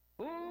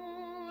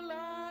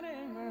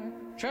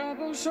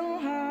trouble so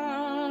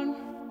hard.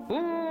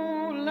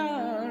 Ooh,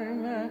 Lord,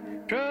 my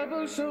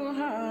trouble so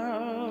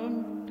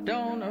hard.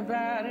 Don't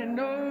nobody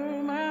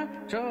know my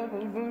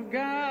trouble but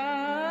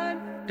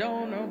God.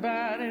 Don't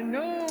nobody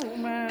know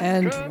my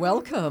And trouble.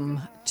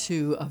 welcome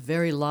to a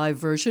very live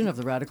version of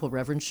the Radical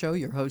Reverend Show.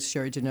 Your host,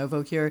 Cheri,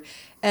 DiNovo here.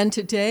 And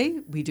today,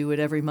 we do it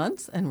every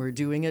month, and we're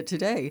doing it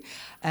today.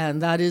 And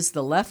that is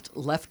the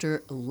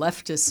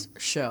Leftist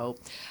Show.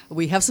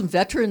 We have some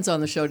veterans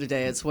on the show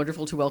today. It's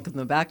wonderful to welcome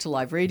them back to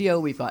live radio.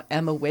 We've got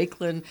Emma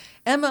Wakelin.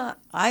 Emma,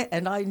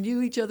 I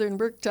knew each other and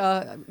worked,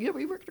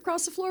 we worked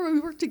across the floor.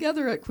 We worked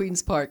together at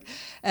Queen's Park.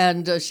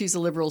 And she's a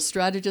Liberal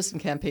strategist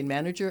and campaign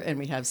manager. And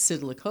we have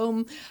Sid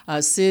Lacombe.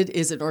 Sid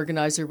is an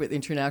organizer with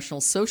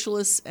International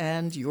Socialists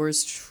and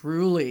yours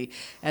truly.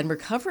 And we're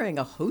covering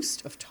a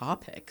host of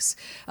topics.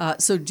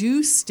 So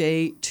do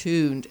stay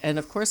tuned. And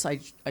of course, I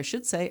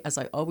should say, as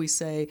I always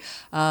say,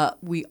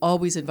 we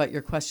always invite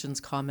your questions,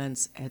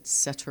 comments,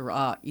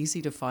 etc.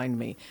 Easy to find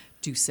me.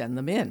 Do send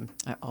them in.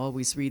 I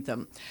always read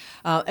them.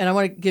 And I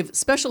want to give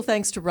special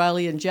thanks to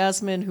Riley and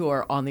Jasmine, who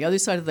are on the other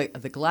side of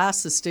the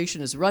glass. The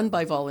station is run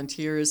by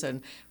volunteers,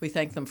 and we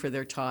thank them for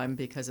their time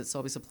because it's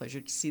always a pleasure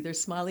to see their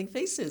smiling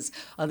faces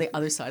on the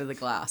other side of the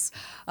glass.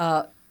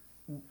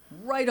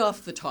 Right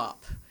off the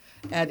top,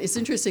 and it's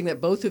interesting that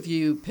both of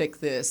you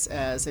picked this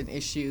as an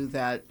issue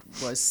that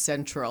was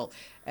central,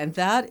 and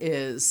that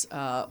is,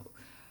 I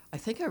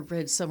think I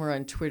read somewhere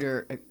on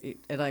Twitter,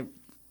 and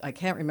I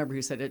can't remember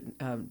who said it.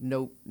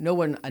 No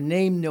one, a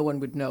name no one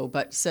would know,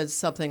 but said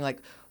something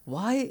like,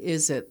 "Why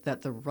is it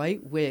that the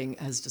right wing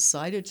has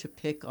decided to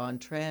pick on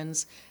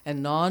trans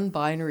and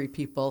non-binary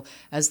people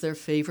as their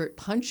favorite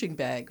punching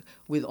bag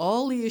with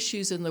all the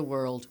issues in the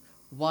world?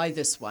 Why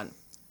this one?"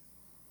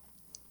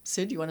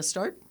 Sid, you want to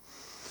start?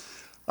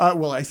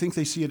 Well, I think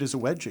they see it as a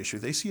wedge issue.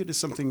 They see it as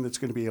something that's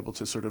going to be able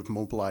to sort of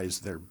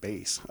mobilize their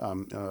base.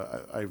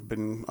 We've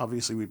been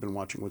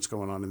watching what's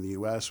going on in the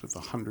U.S. with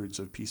the hundreds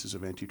of pieces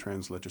of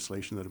anti-trans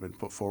legislation that have been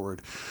put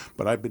forward,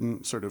 but I've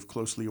been sort of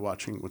closely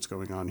watching what's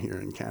going on here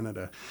in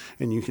Canada,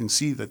 and you can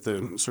see that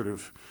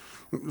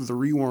the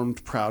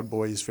rewarmed Proud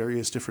Boys,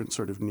 various different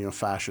sort of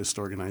neo-fascist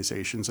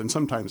organizations, and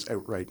sometimes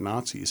outright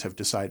Nazis have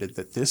decided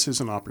that this is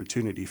an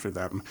opportunity for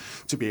them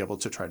to be able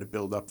to try to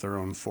build up their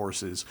own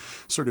forces,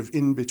 sort of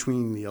in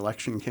between the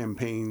election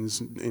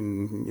campaigns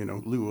in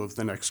lieu of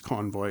the next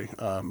convoy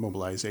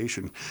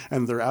mobilization.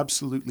 And they're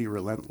absolutely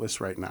relentless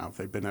right now.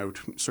 They've been out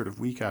sort of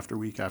week after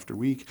week after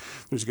week.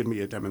 There's going to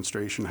be a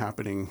demonstration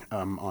happening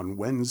on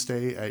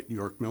Wednesday at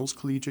York Mills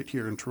Collegiate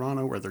here in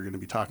Toronto, where they're going to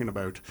be talking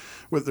about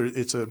whether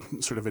it's a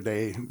sort of a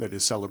day that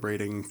is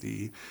celebrating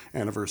the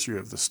anniversary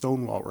of the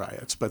Stonewall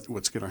riots. But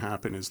what's going to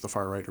happen is the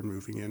far right are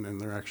moving in,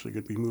 and they're actually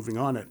going to be moving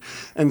on it.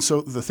 And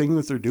so the thing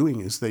that they're doing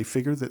is they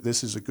figure that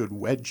this is a good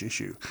wedge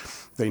issue.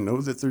 They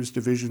know that there's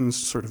divisions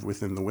sort of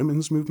within the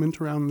women's movement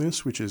around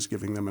this, which is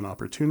giving them an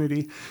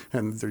opportunity,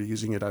 and they're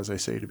using it, as I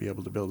say, to be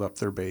able to build up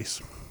their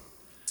base.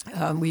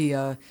 We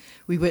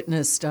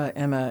witnessed,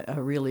 Emma,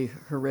 a really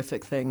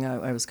horrific thing.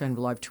 I was kind of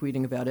live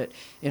tweeting about it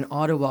in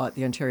Ottawa at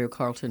the Ontario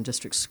Carleton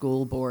District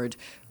School Board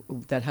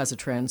that has a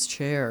trans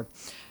chair,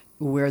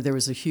 where there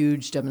was a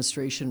huge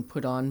demonstration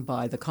put on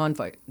by the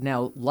convoy.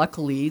 Now,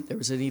 luckily, there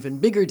was an even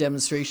bigger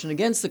demonstration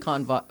against the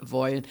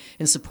convoy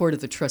in support of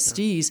the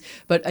trustees.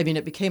 But, I mean,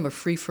 it became a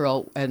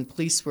free-for-all, and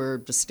police were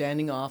just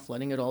standing off,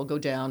 letting it all go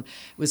down.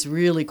 It was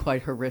really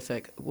quite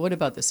horrific. What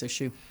about this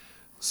issue?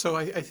 So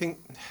I think,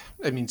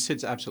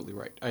 Sid's absolutely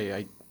right.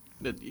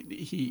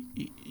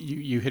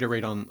 You hit it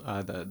right on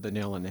the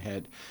nail on the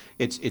head.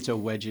 It's a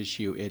wedge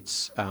issue.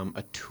 It's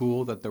a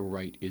tool that the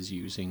right is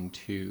using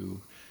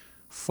to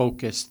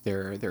focus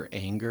their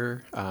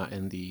anger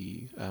and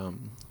the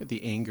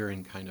anger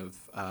and kind of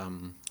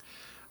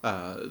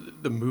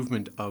the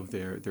movement of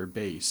their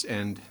base.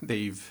 And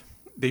they've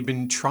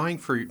been trying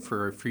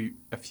for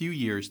a few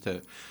years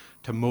to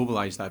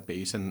mobilize that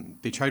base, and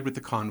they tried with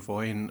the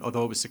convoy, and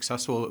although it was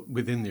successful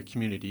within their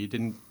community, it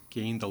didn't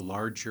gain the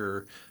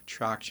larger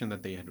traction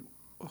that they had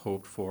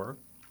hoped for.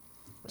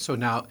 So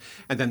now,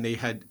 and then they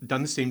had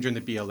done the same during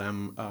the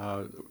BLM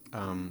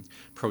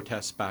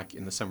protests back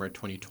in the summer of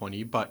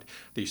 2020, but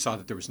they saw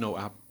that there was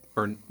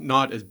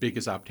not as big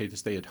as appetite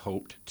as they had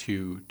hoped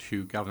to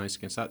galvanize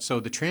against that. So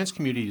the trans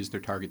community is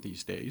their target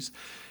these days.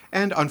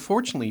 And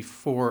unfortunately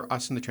for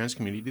us in the trans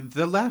community,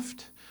 the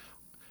left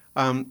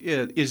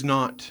is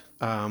not,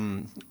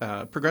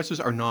 progressives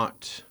are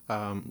not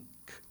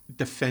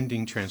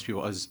defending trans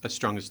people as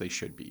strong as they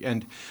should be.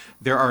 And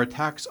there are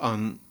attacks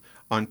on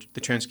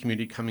the trans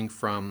community coming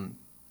from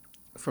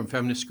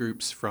feminist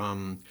groups, look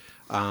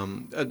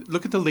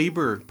at the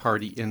Labour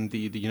Party in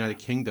the United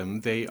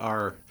Kingdom. They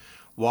are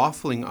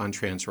waffling on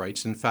trans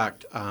rights. In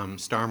fact,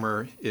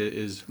 Starmer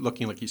is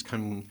looking like he's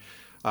coming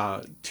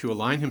to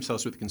align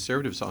himself with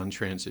conservatives on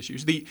trans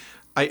issues.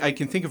 I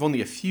can think of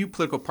only a few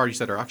political parties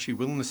that are actually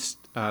willing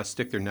to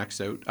stick their necks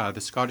out.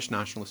 The Scottish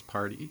Nationalist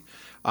Party,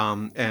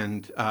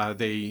 and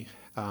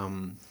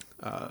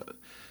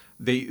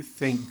they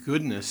thank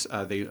goodness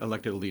they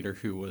elected a leader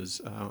who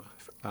was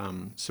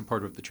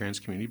supportive of the trans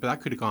community, but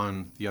that could have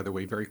gone the other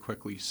way very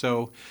quickly.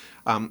 So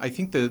I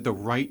think the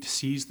right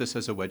sees this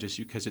as a wedge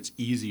issue because it's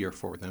easier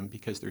for them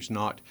because there's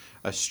not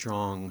a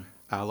strong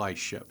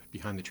allyship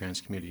behind the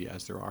trans community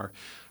as there are,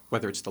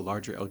 whether it's the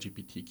larger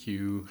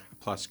LGBTQ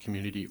plus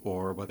community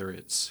or whether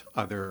it's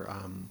other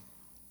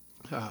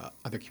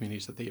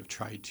communities that they have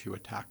tried to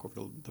attack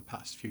over the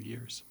past few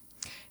years.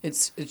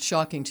 It's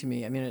shocking to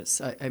me. I mean,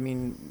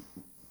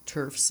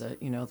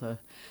 TERFs.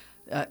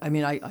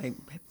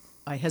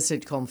 I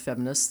hesitate to call them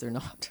feminists. They're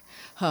not,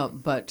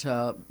 but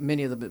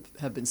many of them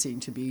have been seen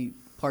to be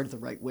part of the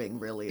right wing,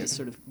 really, as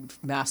sort of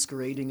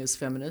masquerading as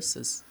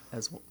feminists,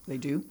 as they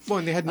do. Well,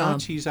 and they had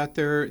Nazis at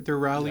their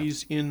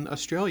rallies in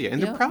Australia,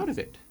 and they're proud of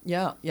it.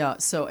 Yeah, yeah.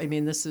 So I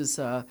mean, this is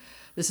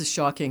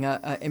shocking.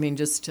 I mean,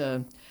 just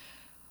to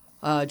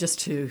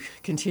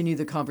continue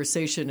the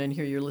conversation, and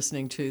here you're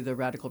listening to the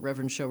Radical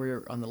Reverend show.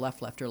 We're on the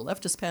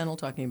Leftist panel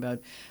talking about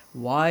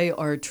why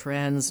are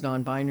trans,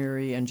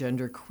 non-binary, and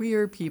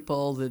genderqueer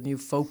people the new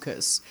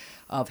focus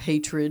of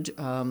hatred.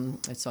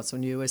 It's not so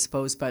new, I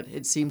suppose, but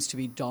it seems to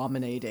be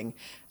dominating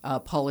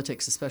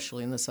politics,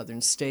 especially in the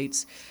southern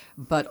states,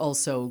 but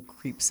also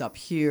creeps up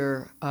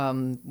here.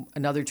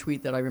 Another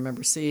tweet that I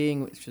remember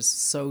seeing, which was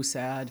so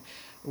sad,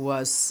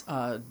 was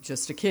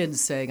just a kid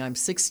saying, I'm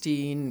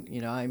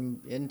 16, I'm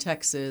in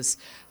Texas,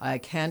 I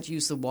can't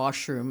use the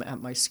washroom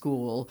at my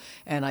school,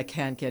 and I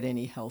can't get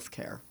any health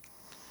care.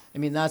 I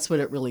mean, that's what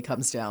it really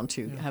comes down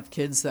to. Yeah. Have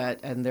kids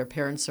and their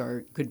parents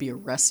could be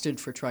arrested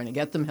for trying to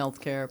get them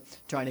health care,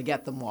 trying to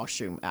get them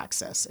washroom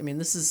access. I mean,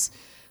 this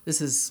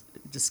is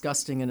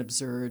disgusting and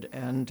absurd,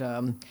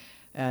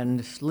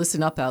 and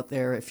listen up out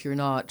there. If you're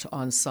not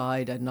on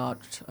side and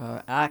not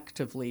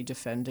actively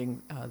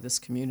defending this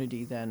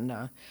community,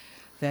 then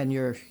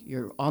you're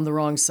on the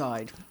wrong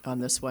side on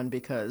this one,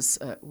 because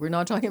we're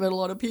not talking about a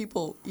lot of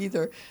people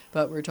either,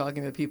 but we're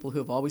talking about people who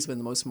have always been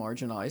the most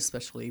marginalized,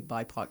 especially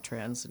BIPOC,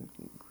 trans, and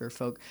queer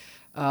folk,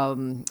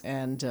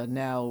 and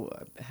now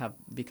have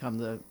become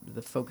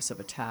the focus of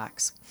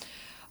attacks.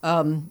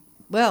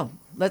 Well,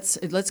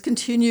 let's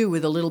continue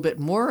with a little bit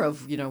more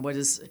of what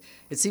is.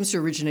 It seems to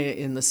originate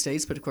in the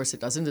States, but of course it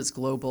doesn't. It's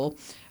global.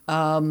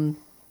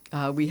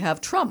 We have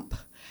Trump.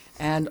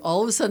 And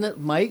all of a sudden, it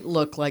might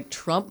look like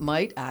Trump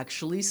might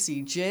actually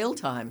see jail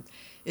time.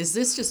 Is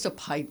this just a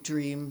pipe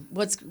dream?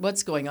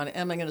 What's going on?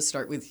 Em, I'm going to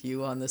start with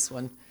you on this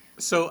one.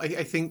 So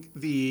I think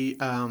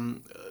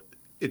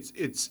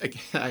it's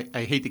again,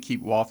 I hate to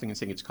keep waffling and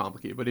saying it's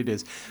complicated, but it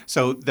is.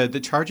 So the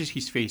charges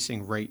he's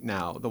facing right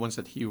now, the ones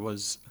that he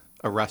was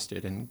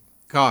arrested, and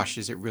gosh,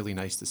 is it really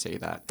nice to say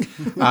that.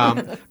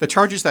 The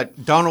charges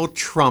that Donald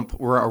Trump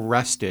were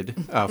arrested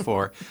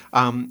for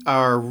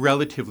are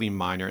relatively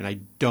minor, and I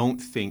don't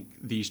think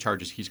these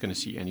charges he's going to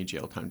see any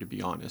jail time, to be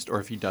honest.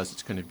 Or if he does,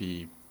 it's going to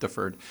be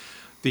deferred.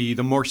 The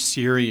more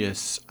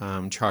serious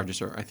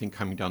charges are, I think,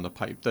 coming down the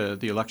pipe.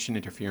 The election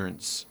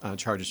interference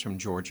charges from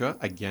Georgia,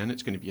 again,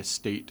 it's going to be a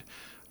state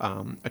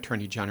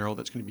attorney general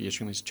that's going to be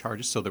issuing these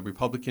charges. So the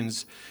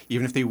Republicans,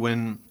 even if they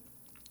win,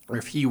 or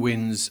if he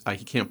wins,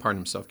 he can't pardon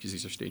himself because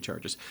these are state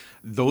charges.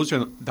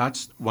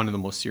 That's one of the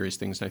most serious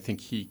things, and I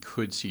think he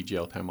could see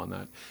jail time on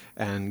that.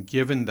 And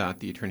given that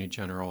the Attorney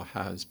General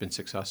has been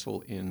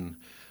successful in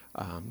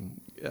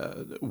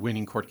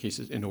winning court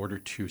cases in order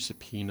to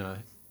subpoena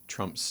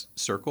Trump's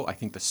circle, I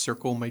think the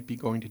circle might be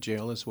going to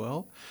jail as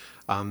well.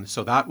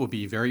 So that will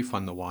be very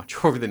fun to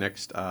watch over the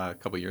next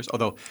couple of years.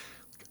 Although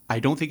I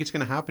don't think it's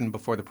going to happen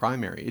before the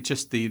primary. It's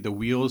just the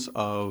wheels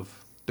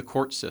of the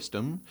court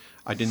system.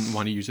 I didn't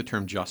want to use the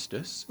term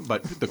justice,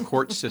 but the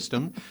court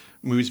system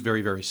moves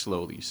very, very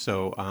slowly.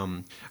 So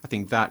I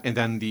think that, and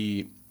then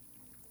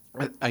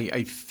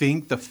I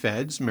think the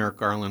feds, Merrick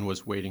Garland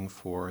was waiting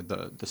for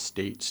the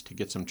states to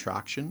get some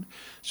traction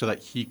so that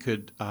he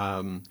could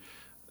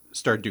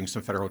start doing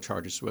some federal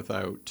charges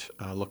without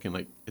looking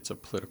like it's a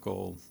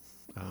political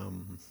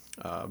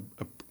a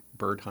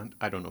bird hunt.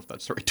 I don't know if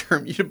that's the right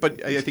term,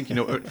 but I think you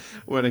know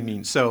what I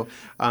mean. So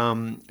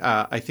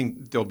I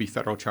think there'll be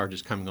federal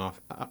charges coming off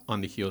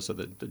on the heels of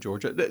the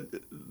Georgia.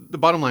 The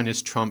bottom line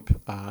is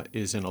Trump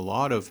is in a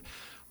lot of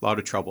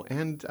trouble,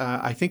 and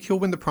I think he'll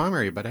win the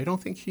primary, but I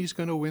don't think he's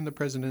going to win the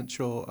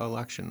presidential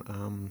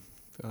election.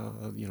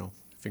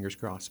 Fingers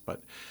crossed.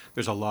 But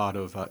there's a lot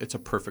of it's a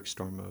perfect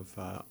storm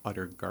of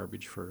utter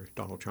garbage for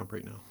Donald Trump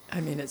right now. I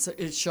mean,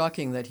 it's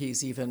shocking that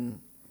he's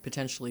even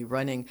potentially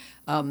running.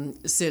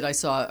 Sid, I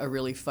saw a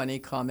really funny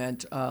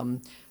comment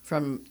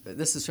from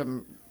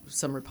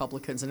some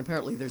Republicans, and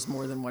apparently there's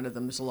more than one of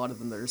them. There's a lot of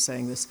them that are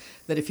saying this,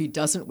 that if he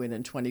doesn't win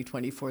in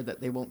 2024, that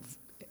they won't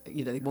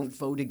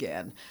vote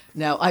again.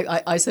 Now,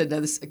 I said, no,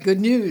 this is good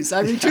news.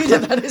 I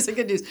retweeted that as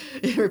good news.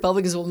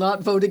 Republicans will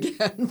not vote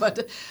again,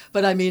 but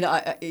I mean,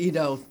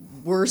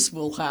 worse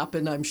will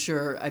happen, I'm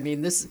sure. I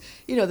mean, this,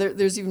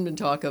 there's even been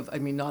talk of, I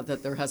mean, not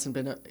that there hasn't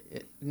been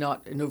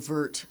not an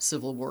overt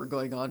civil war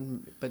going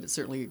on, but it's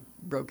certainly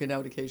broken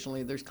out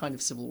occasionally. There's kind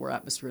of civil war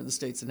atmosphere in the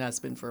States and has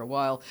been for a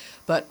while.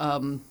 But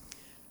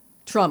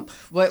Trump,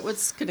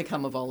 what's going to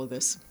come of all of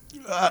this?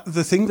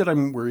 The thing that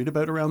I'm worried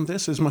about around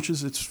this, as much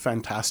as it's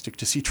fantastic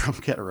to see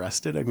Trump get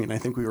arrested, I mean, I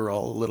think we were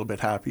all a little bit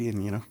happy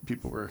and,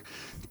 people were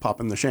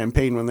popping the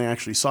champagne when they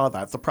actually saw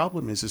that. The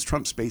problem is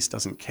Trump's base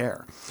doesn't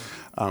care.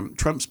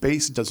 Trump's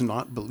base does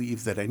not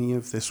believe that any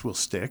of this will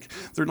stick.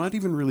 They're not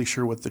even really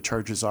sure what the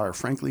charges are.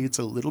 Frankly, it's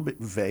a little bit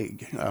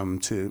vague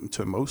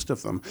to most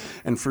of them.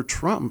 And for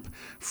Trump,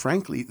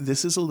 frankly,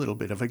 this is a little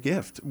bit of a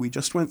gift. We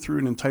just went through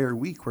an entire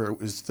week where it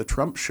was the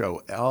Trump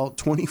show, all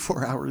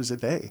 24 hours a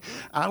day,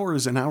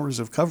 hours and hours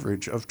of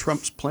coverage of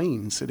Trump's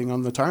plane sitting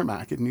on the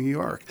tarmac in New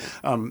York.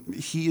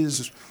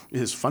 His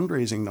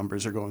fundraising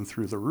numbers are going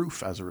through the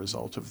roof as a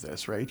result of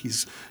this, right?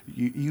 He's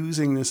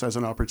using this as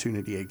an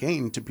opportunity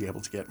again to be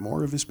able to get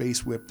more of his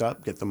base whipped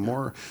up, get them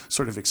more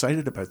sort of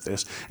excited about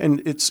this.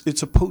 And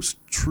it's a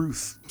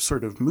post-truth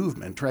sort of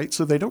movement, right?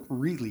 So they don't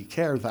really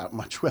care that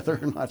much whether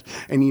or not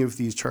any of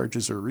these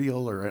charges are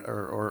real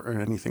or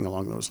anything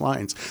along those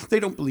lines. They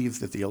don't believe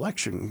that the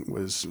election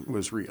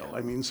was real.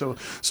 I mean, so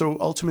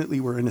ultimately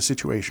we're in a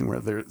situation where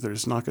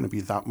there's not going to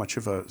be that much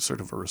of a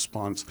sort of a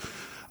response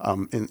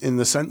in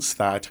the sense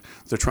that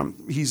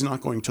he's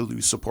not going to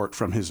lose support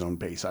from his own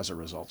base as a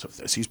result of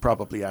this. He's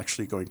probably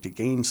actually going to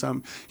gain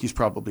some. He's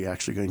probably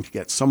actually going to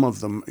get some of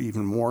them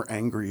even more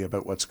angry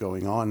about what's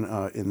going on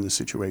in the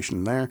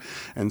situation there.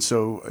 And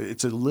so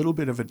it's a little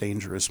bit of a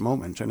dangerous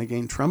moment. And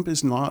again, Trump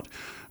is not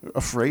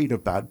afraid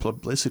of bad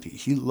publicity.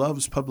 He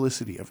loves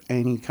publicity of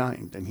any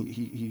kind, and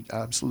he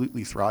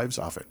absolutely thrives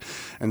off it.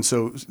 And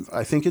so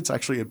I think it's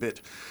actually a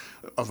bit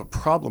of a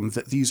problem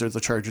that these are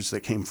the charges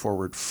that came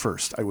forward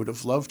first. I would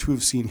have loved to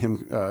have seen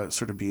him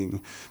sort of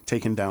being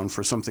taken down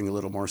for something a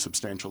little more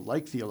substantial,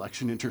 like the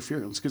election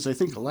interference, because I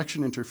think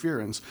election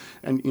interference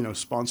and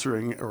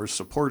sponsoring or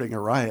supporting a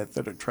riot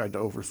that had tried to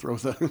overthrow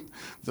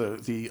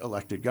the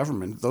elected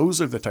government, those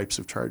are the types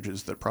of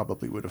charges that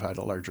probably would have had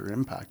a larger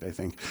impact. I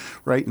think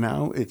right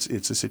now it's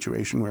a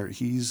situation where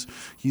he's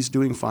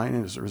doing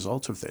fine as a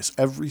result of this.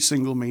 Every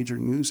single major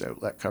news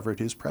outlet covered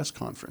his press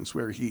conference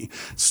where he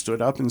stood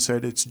up and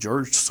said, "It's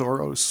George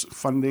Soros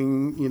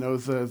funding,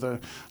 the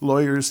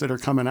lawyers that are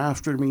coming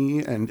after me,"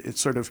 and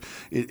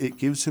it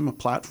gives him a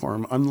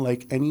platform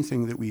unlike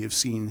anything that we have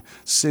seen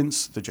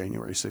since the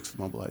January 6th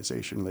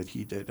mobilization that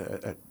he did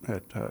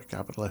at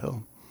Capitol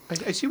Hill.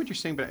 I see what you're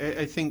saying, but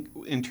I think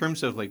in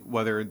terms of like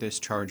whether this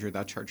charge or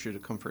that charge should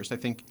have come first, I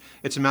think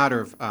it's a matter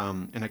of,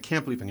 and I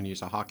can't believe I'm going to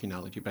use a hockey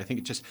analogy, but I think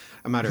it's just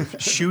a matter of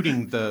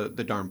shooting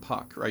the darn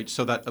puck, right?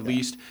 So that at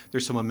least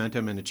there's some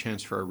momentum and a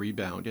chance for a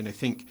rebound. And I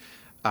think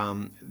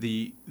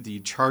the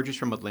charges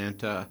from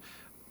Atlanta,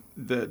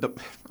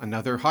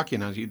 another hockey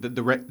analogy,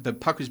 the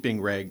puck was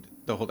being ragged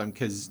the whole time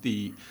because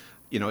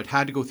it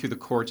had to go through the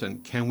courts.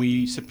 And can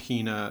we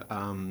subpoena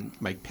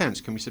Mike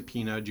Pence? Can we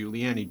subpoena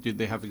Giuliani? Did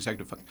they have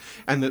executive function?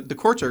 And the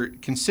courts are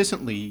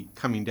consistently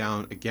coming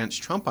down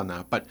against Trump on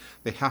that, but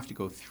they have to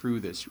go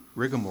through this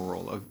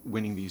rigmarole of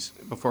winning these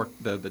before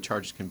the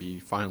charges can be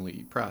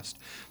finally pressed.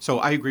 So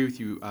I agree with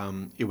you.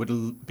 It would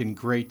have been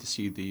great to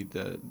see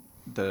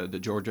the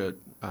Georgia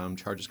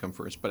charges come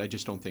first, but I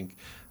just don't think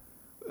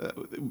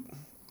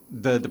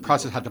the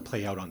process had to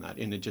play out on that,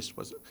 and it just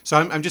wasn't. So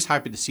I'm just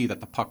happy to see that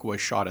the puck was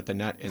shot at the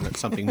net and that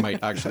something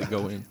might actually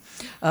go in.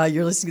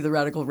 You're listening to the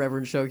Radical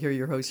Reverend Show here,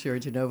 your host,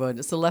 Cheri, DiNovo, and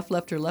it's the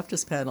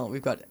Leftist panel.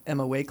 We've got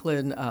Emma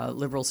Wakelin,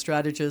 liberal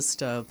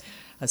strategist,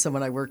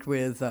 someone I worked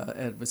with,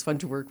 and it was fun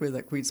to work with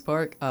at Queen's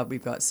Park.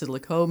 We've got Sid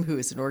Lacombe, who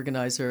is an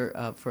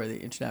organizer for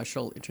the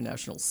International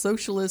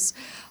Socialists,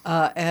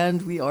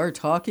 and we are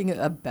talking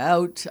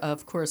about,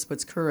 of course,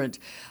 what's current.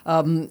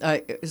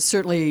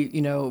 Certainly,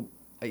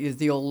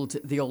 the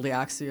old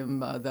axiom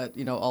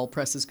that all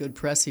press is good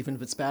press, even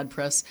if it's bad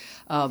press,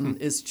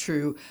 is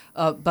true.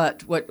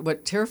 But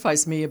what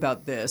terrifies me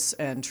about this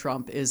and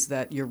Trump is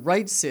that you're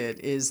right, Sid,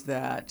 is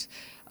that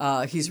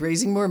he's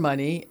raising more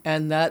money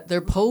and that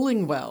they're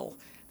polling well.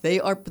 The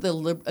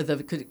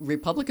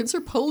Republicans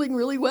are polling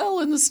really well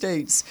in the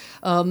states,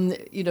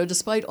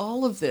 despite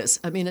all of this.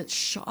 I mean, it's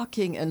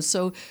shocking, and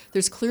so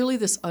there's clearly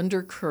this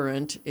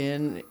undercurrent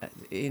in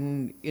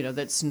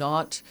that's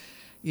not.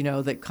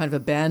 That kind of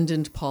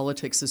abandoned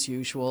politics as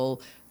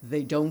usual.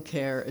 They don't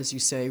care, as you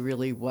say,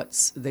 really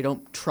they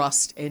don't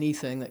trust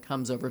anything that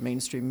comes over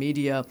mainstream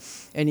media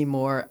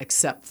anymore,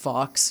 except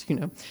Fox,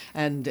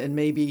 and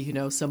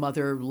maybe, some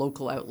other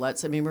local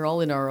outlets. I mean, we're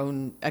all in our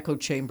own echo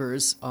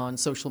chambers on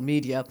social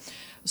media.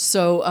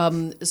 So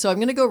I'm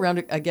going to go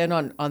around again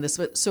on this.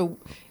 But so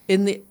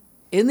in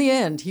the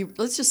end,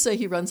 let's just say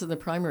he runs in the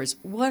primaries.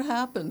 What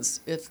happens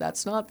if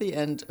that's not the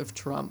end of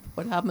Trump?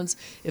 What happens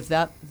if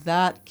that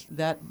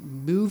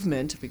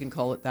movement, if we can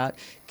call it that,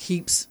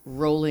 keeps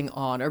rolling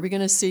on? Are we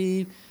going to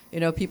see,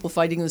 people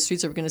fighting in the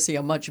streets? Are we going to see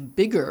a much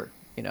bigger,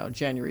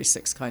 January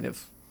 6th kind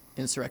of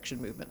insurrection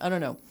movement? I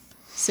don't know.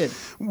 Sid.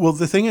 Well,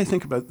 the thing I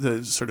think about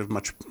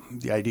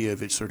the idea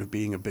of it sort of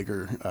being a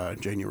bigger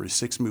January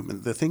 6th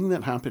movement, the thing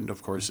that happened,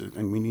 of course,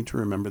 and we need to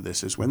remember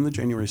this, is when the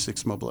January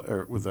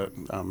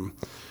 6th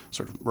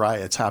sort of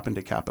riots happened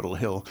at Capitol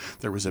Hill,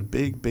 there was a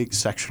big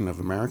section of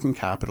American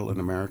capital and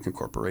American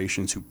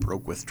corporations who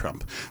broke with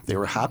Trump. They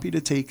were happy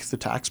to take the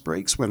tax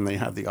breaks when they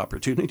had the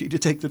opportunity to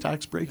take the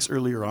tax breaks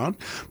earlier on,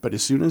 but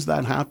as soon as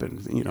that happened,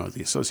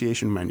 the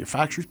Association of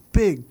Manufacturers,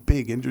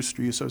 big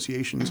industry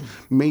associations,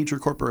 major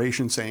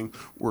corporations saying,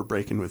 we're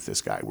breaking with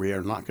this guy. We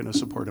are not going to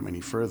support him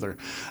any further.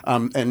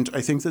 And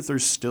I think that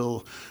there's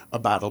still a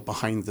battle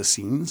behind the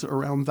scenes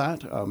around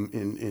that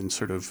in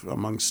sort of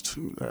amongst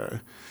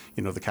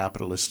the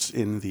capitalists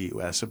in the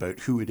U.S. about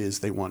who it is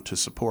they want to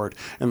support.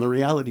 And the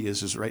reality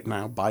is right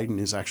now Biden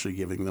is actually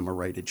giving them a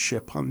righted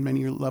ship on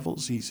many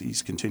levels.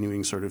 He's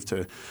continuing sort of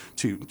to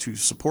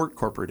support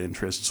corporate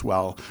interests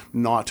while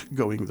not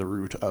going the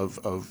route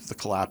of the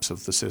collapse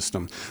of the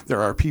system.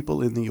 There are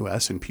people in the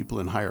U.S. and people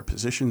in higher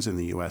positions in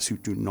the U.S. who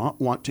do not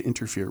want to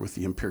interfere with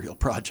the imperial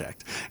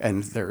project.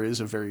 And there is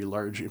a very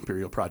large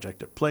imperial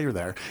project at play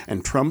there.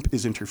 And Trump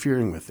is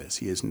interfering with this.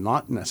 He is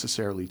not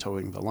necessarily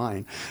towing the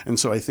line. And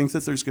so I think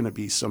that there's going to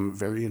be some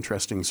very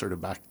interesting sort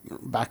of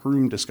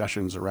backroom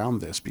discussions around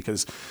this,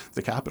 because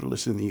the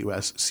capitalists in the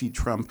U.S. see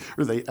Trump,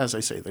 or they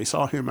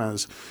saw him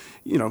as,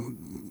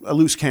 a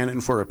loose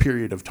cannon for a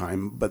period of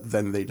time, but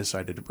then they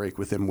decided to break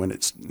with him when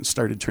it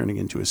started turning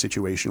into a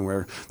situation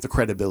where the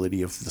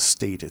credibility of the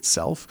state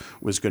itself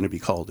was going to be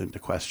called into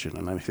question.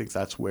 And I think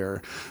that's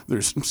where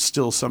there's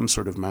still some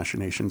sort of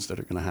machinations that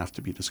are going to have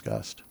to be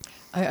discussed.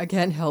 I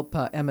can't help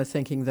Emma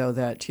thinking, though,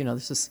 that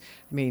this is.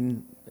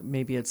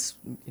 Maybe it's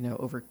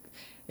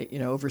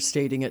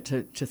overstating it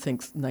to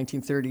think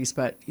 1930s,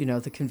 but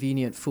the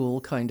convenient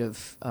fool kind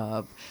of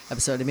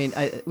episode.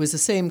 It was the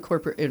same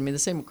corporate. The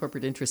same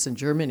corporate interests in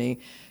Germany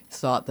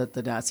thought that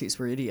the Nazis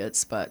were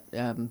idiots, but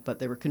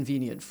they were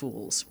convenient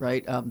fools,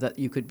 right? That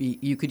you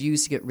could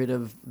use to get rid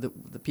of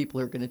the people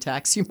who are going to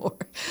tax you more,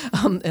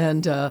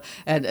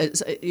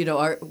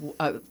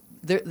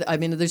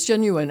 there's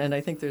genuine, and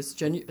I think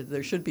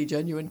there should be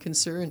genuine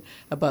concern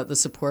about the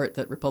support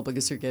that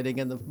Republicans are getting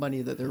and the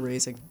money that they're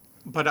raising.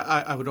 But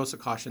I would also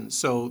caution.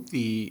 So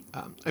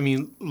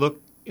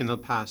look in the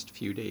past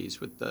few days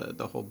with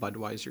the whole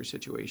Budweiser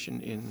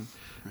situation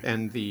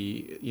and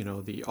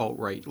the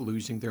alt-right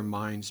losing their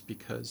minds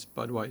because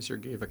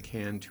Budweiser gave a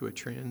can to a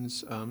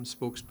trans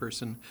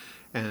spokesperson,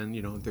 and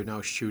they're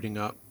now shooting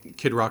up.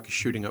 Kid Rock is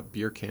shooting up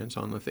beer cans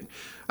on the thing.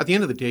 At the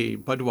end of the day,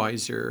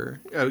 Budweiser,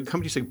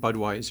 companies like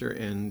Budweiser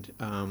and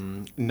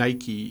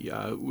Nike,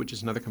 which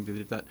is another company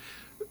that did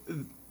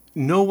that.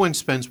 No one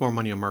spends more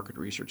money on market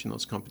research in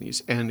those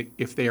companies, and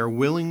if they are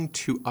willing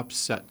to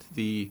upset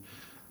the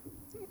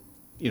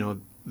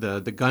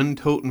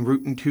gun-toting,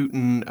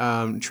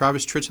 rootin'-tootin'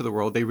 Travis Tritts of the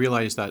world, they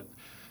realize that,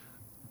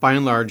 by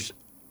and large,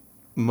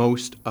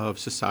 most of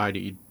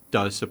society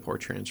does support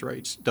trans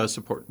rights, does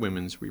support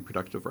women's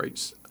reproductive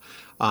rights,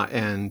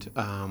 and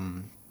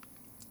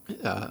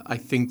I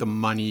think the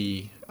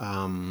money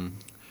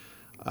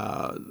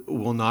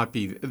will not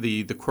be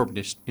the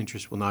corporate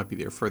interest will not be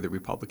there for the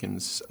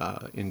Republicans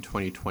in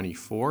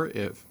 2024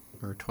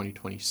 or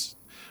 2020.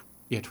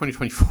 Yeah,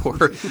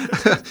 2024.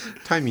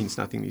 Time means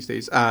nothing these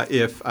days.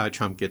 If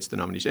Trump gets the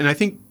nomination, and I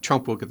think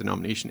Trump will get the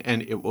nomination,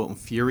 and it will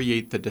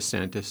infuriate the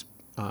DeSantis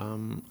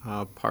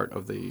part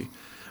of the.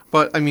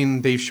 But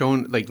they've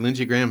shown, like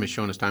Lindsey Graham has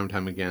shown us time and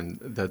time again,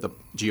 that the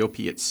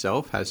GOP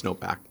itself has no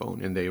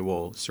backbone, and they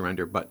will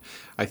surrender. But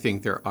I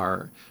think there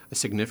are a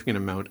significant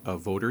amount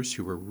of voters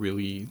who were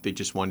they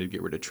just wanted to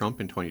get rid of Trump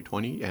in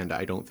 2020, and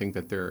I don't think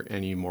that they're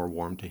any more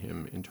warm to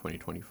him in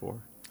 2024.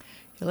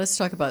 Let's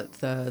talk about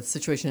the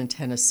situation in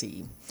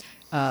Tennessee.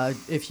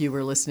 If you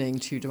were listening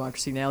to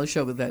Democracy Now!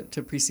 Show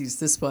that precedes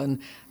this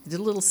one, I did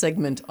a little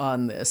segment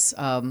on this.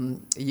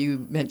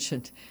 You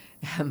mentioned,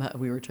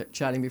 we were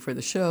chatting before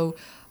the show,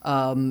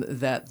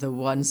 that the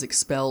ones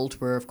expelled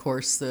were, of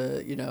course,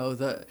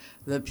 the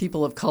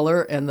people of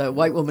color, and the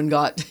white woman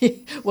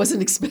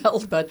wasn't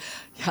expelled. But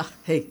yeah,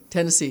 hey,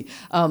 Tennessee.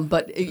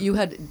 But you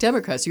had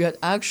Democrats, you had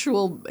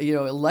actual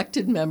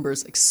elected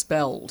members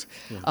expelled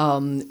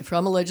from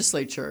a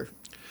legislature.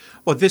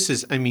 Well, this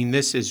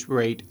is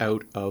right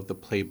out of the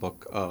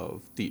playbook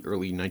of the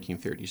early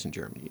 1930s in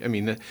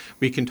Germany.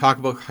 We can talk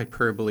about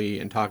hyperbole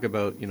and talk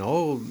about,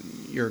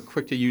 you're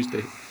quick to use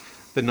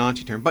the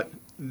Nazi term, but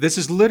this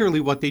is literally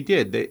what they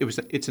did.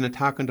 It's an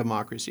attack on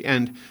democracy,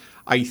 and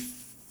I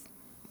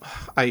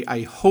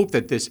hope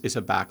that this is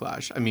a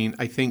backlash.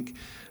 I think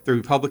the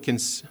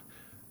Republicans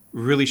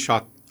really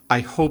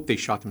I hope they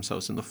shot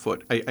themselves in the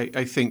foot.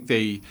 I think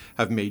they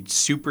have made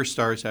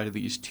superstars out of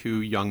these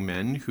two young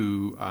men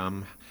who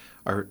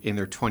are in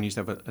their 20s,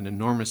 have an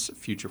enormous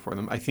future for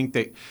them. I think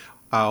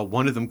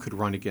one of them could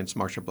run against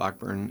Marsha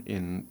Blackburn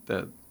in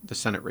the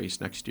Senate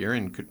race next year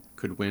and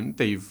could win.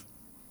 They've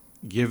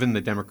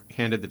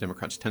handed the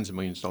Democrats tens of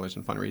millions of dollars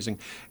in fundraising,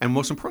 and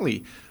most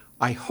importantly,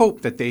 I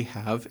hope that they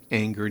have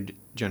angered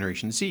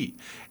Generation Z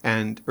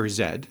or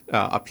Z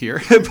up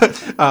here.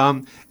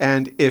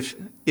 And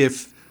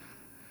if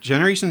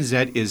Generation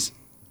Z is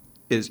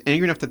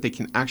angry enough that they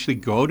can actually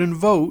go out and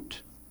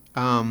vote,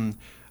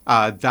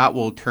 that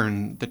will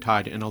turn the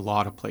tide in a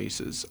lot of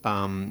places.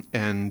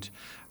 And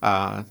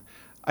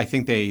I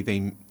think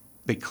they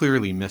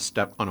clearly missed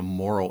up on a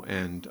moral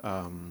and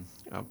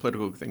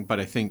political thing. But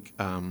I think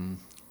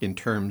in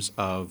terms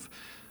of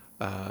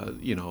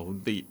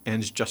the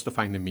ends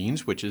justifying the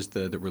means, which is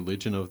the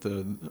religion of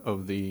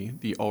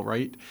the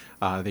alt-right,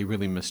 they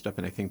really missed up,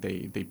 and I think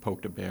they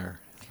poked a bear.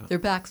 They're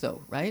back,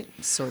 though, right?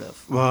 Sort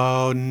of.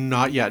 Well,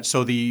 not yet.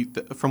 So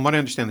from what I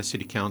understand, the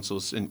city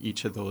councils in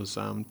each of those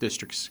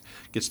districts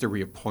gets to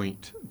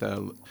reappoint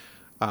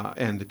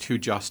and the two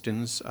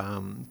Justins.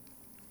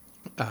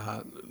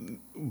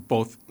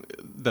 Both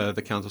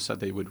the council said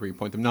they would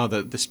reappoint them. Now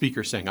the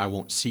speaker saying I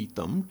won't seat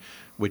them,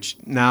 which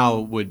now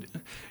would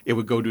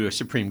go to a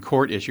Supreme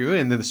Court issue,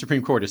 and then the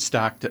Supreme Court is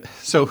stacked.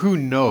 So who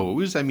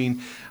knows? I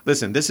mean,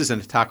 listen, this is an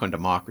attack on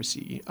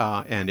democracy,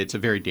 and it's a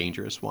very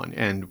dangerous one,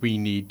 and we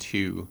need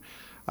to.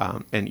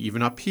 And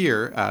even up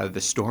here,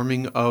 the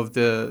storming of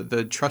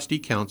the trustee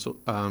council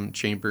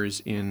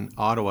chambers in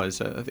Ottawa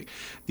is a thing.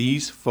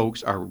 These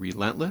folks are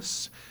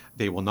relentless.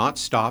 They will not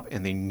stop,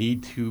 and they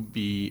need to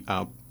be.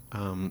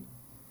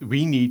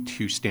 We need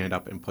to stand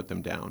up and put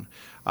them down,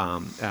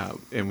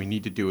 and we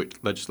need to do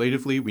it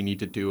legislatively. We need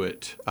to do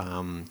it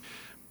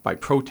by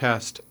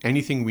protest.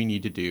 Anything we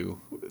need to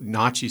do.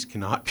 Nazis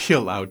cannot be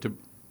allowed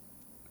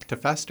to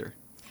fester.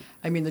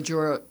 I mean, the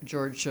George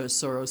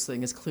Soros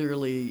thing is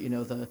clearly,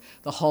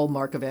 the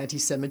hallmark of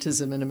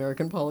anti-Semitism in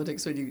American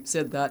politics. When you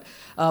said that,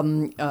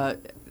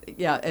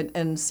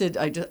 and Sid,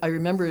 I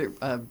remember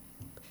a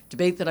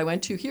debate that I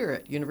went to here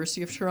at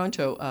University of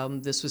Toronto.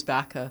 This was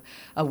back a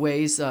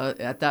ways.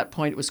 At that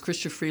point, it was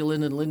Chrystia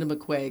Freeland and Linda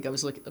McQuaig. I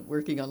was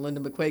working on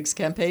Linda McQuaig's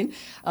campaign,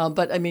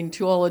 but I mean,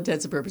 to all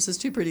intents and purposes,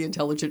 two pretty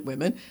intelligent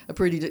women. A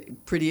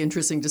pretty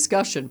interesting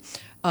discussion,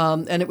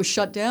 and it was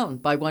shut down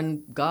by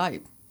one guy.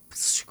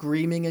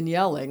 Screaming and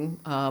yelling,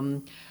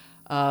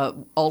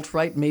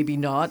 alt-right maybe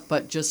not,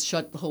 but just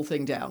shut the whole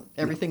thing down,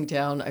 everything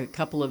down. A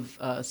couple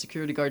of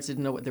security guards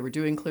didn't know what they were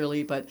doing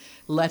clearly, but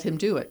let him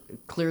do it.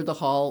 Cleared the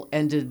hall,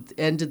 ended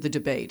the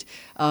debate.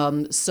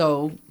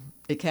 So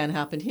it can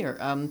happen here.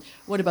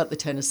 What about the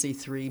Tennessee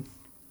Three?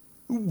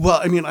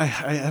 Well, I mean, I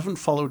haven't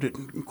followed it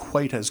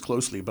quite as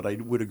closely, but I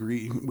would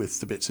agree with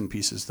the bits and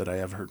pieces that I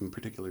have heard, in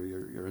particular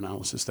your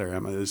analysis there,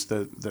 Emma, is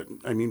that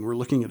I mean, we're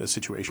looking at a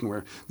situation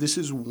where this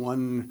is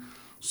one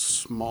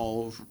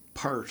small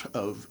part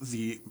of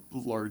the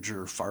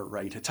larger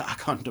far-right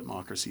attack on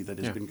democracy that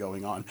has been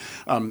going on.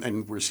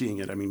 And we're seeing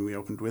it. I mean, we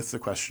opened with the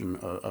question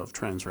of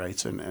trans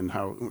rights and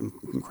how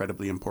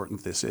incredibly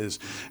important this is.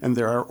 And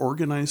there are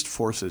organized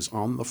forces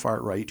on the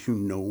far right who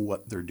know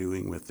what they're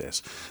doing with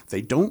this.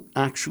 They don't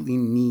actually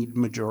need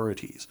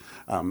majorities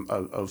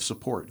of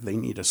support. They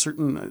need a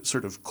certain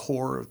sort of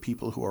core of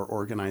people who are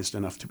organized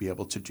enough to be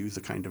able to do the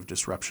kind of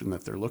disruption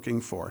that they're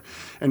looking for.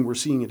 And we're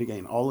seeing it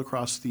again all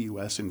across the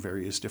U.S. in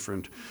various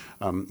different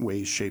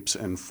ways, shapes,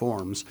 and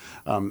forms.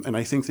 And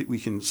I think that we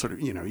can sort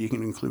of, you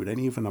can include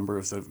any of a number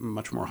of the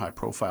much more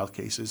high-profile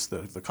cases,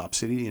 the Cop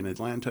City in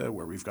Atlanta,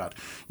 where we've got,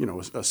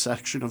 a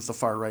section of the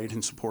far right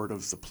in support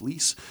of the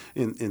police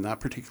in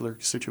that particular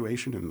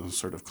situation, and the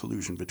sort of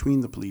collusion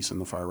between the police and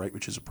the far right,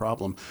 which is a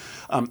problem.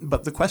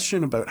 But the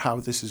question about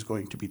how this is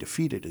going to be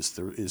defeated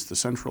is the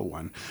central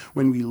one.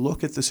 When we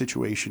look at the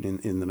situation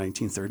in the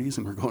 1930s,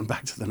 and we're going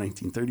back to the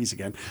 1930s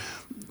again,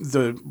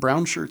 the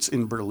brown shirts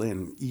in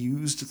Berlin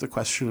used the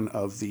question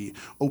of the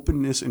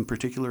openness, in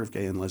particular of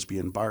gay and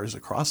lesbian bars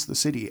across the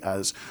city,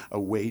 as a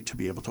way to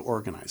be able to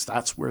organize.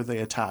 That's where they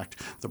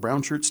attacked. The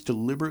brown shirts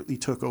deliberately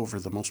took over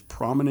the most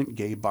prominent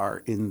gay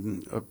bar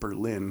in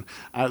Berlin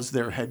as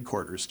their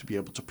headquarters to be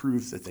able to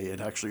prove that they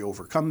had actually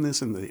overcome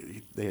this and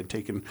they had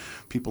taken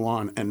people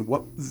on. And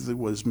what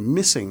was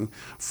missing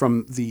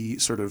from the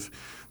sort of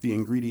the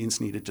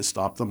ingredients needed to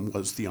stop them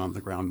was the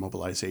on-the-ground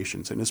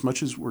mobilizations. And as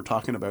much as we're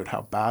talking about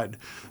how bad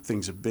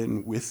things have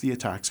been with the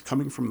attacks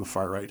coming from the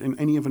far right in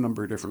any of a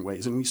number of different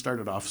ways, and we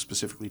started off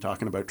specifically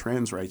talking about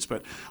trans rights,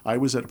 but I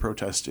was at a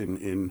protest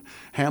in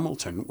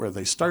Hamilton where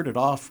they started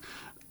off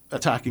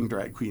attacking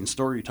drag queen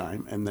story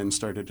time and then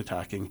started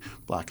attacking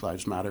Black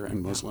Lives Matter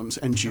and Muslims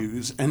and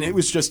Jews. And it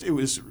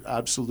was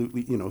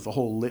absolutely, the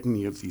whole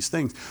litany of these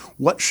things.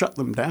 What shut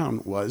them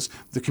down was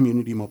the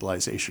community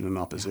mobilization and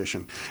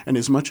opposition. And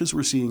as much as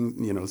we're seeing,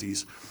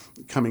 these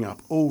coming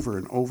up over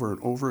and over and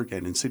over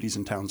again in cities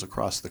and towns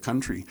across the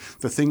country,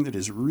 the thing that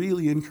is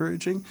really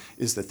encouraging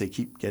is that they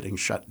keep getting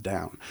shut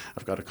down.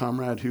 I've got a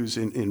comrade who's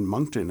in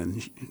Moncton,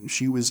 and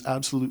she was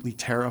absolutely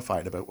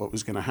terrified about what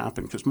was going to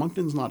happen, because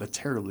Moncton's not a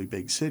terribly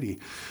big city,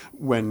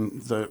 when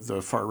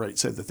the far right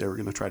said that they were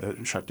going to try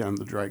to shut down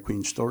the drag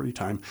queen story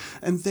time.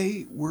 And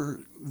they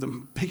were the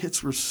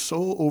bigots were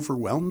so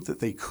overwhelmed that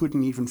they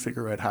couldn't even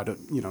figure out how to,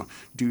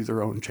 do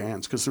their own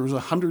chants, because there was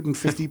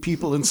 150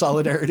 people in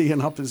solidarity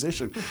and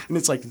opposition. And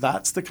it's like,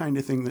 that's the kind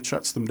of thing that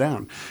shuts them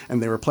down.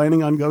 And they were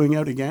planning on going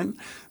out again.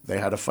 They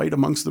had a fight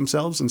amongst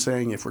themselves and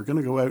saying, if we're going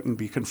to go out and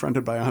be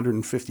confronted by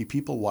 150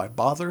 people, why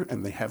bother?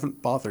 And they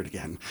haven't bothered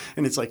again.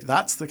 And it's like,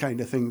 that's the kind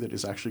of thing that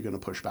is actually going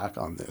to push back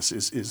on this,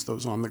 is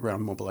those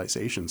on-the-ground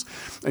mobilizations.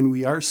 And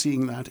we are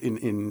seeing that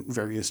in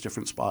various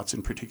different spots,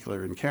 in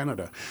particular in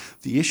Canada.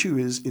 The issue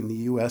is, in the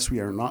U.S., we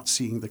are not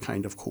seeing the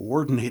kind of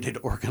coordinated,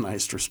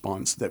 organized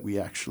response that we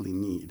actually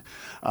need.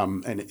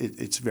 And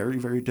it's very,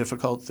 very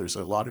difficult. There's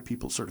a lot of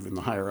people sort of in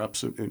the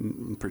higher-ups,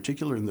 in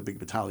particular in the big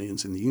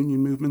battalions in the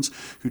union movements,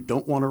 who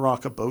don't want to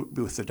rock a boat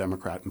with the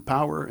Democrat in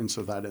power, and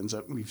so that ends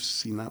up, we've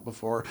seen that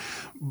before,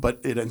 but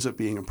it ends up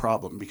being a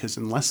problem, because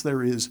unless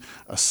there is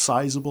a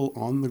sizable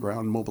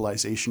on-the-ground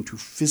mobilization to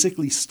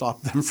physically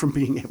stop them from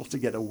being able to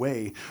get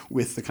away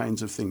with the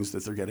kinds of things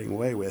that they're getting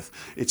away with,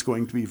 it's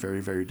going to be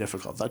very, very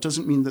difficult. That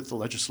doesn't mean that the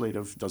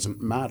legislative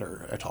doesn't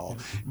matter at all,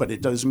 but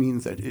it does mean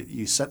that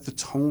you set the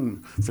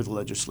tone for the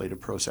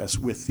legislative process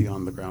with the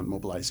on-the-ground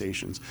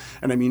mobilizations.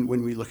 And I mean,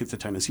 when we look at the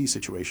Tennessee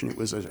situation, it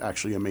was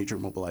actually a major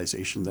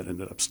mobilization that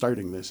ended up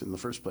starting this in the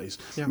first place,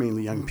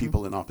 mainly young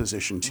people in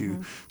opposition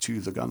to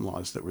the gun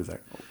laws that were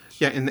there.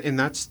 Yeah, and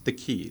that's the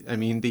key. I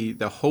mean,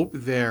 the hope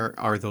there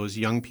are those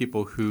young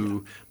people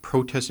who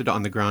protested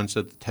on the grounds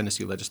of the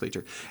Tennessee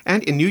legislature.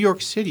 And in New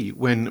York City,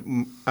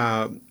 when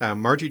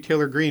Marjorie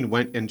Taylor Greene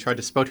went and tried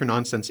to spout her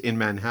nonsense in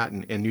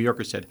Manhattan, and New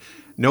Yorkers said,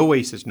 no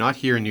way, sis, not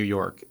here in New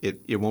York.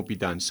 It won't be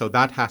done. So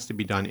that has to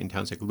be done in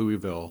towns like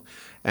Louisville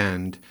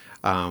and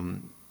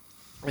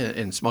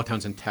in small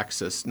towns in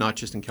Texas, not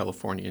just in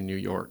California and New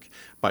York.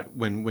 But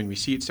when we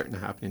see it starting to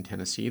happen in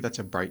Tennessee, that's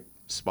a bright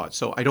spot.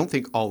 So I don't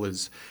think all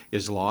is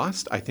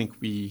lost. I think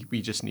we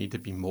just need to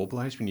be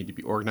mobilized. We need to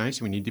be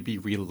organized. We need to be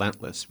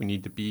relentless. We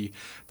need to be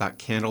that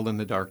candle in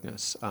the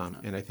darkness.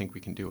 And I think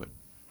we can do it.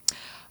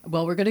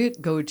 Well, we're going to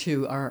go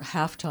to our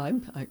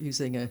halftime,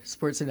 using a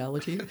sports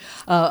analogy,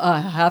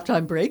 a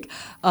halftime break.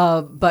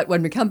 But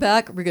when we come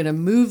back, we're going to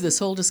move this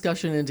whole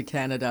discussion into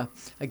Canada.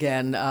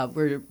 Again,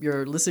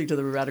 you're listening to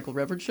the Radical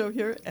Reverend Show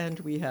here, and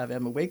we have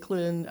Emma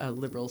Wakelin, a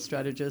liberal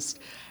strategist,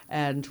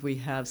 and we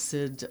have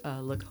Sid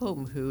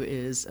Lacombe, who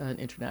is an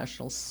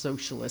international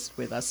socialist,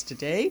 with us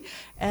today,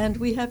 and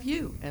we have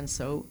you. And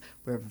so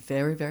we're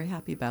very, very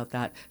happy about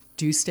that.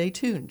 Do stay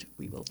tuned.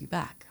 We will be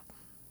back.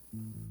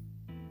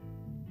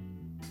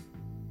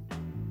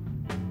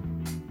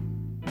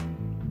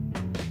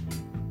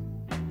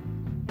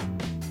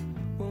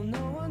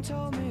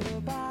 Told me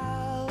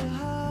about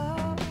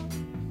her,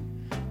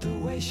 the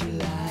way she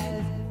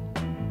lied.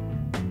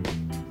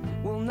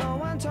 Well, no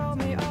one told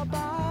me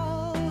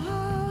about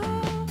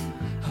her,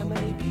 how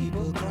many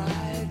people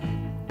cried.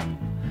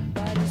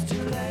 But it's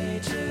too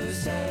late to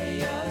say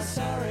you're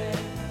sorry.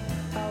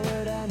 How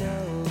would I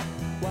know?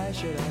 Why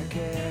should I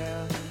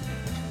care?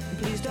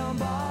 Please don't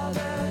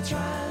bother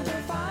trying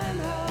to find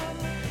her.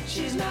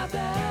 She's not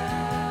there.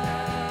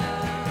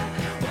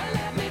 Well,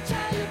 let me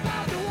tell you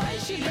about the way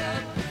she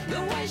looked.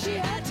 She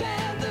had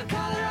tan, the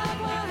color of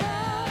her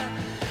hair.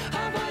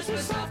 Her voice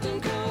was soft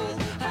and cool,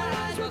 her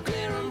eyes were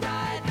clear and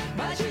bright,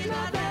 but she's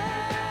not there.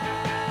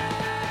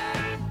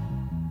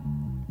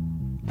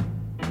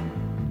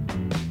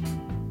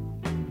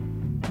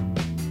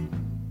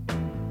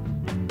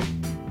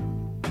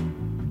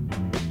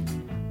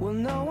 Well,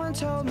 no one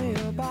told me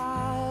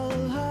about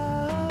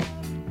her.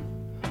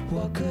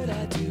 What could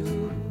I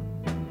do?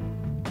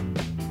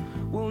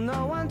 Well,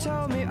 no one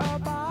told me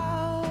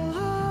about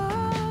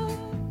her,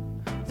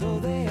 though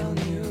they all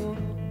knew.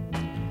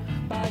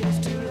 But it's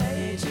too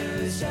late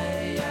to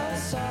say you're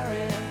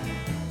sorry.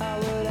 How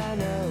would I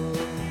know?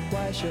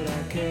 Why should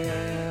I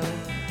care?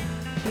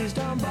 Please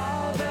don't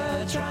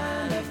bother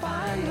trying to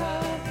find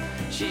her.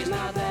 She's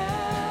not there.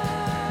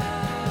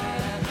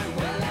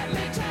 Well, let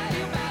me tell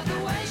you about the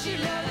way she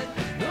looked,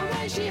 the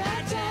way she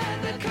had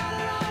tan, the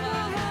color of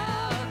her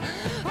hair.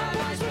 Her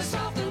voice was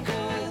soft and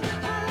cool,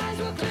 her eyes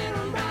were clear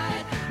and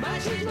bright,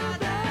 but she's not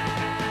there.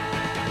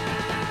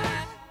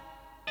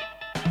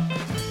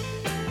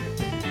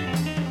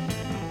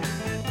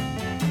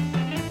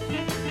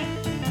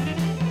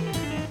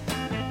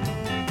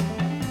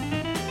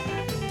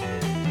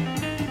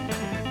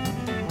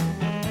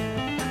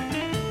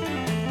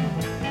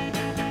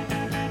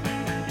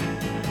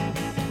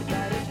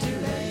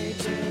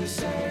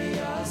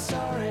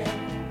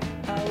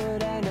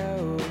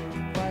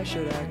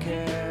 Should I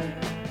care?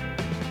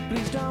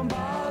 Please don't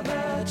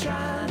bother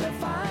trying to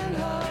find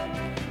her.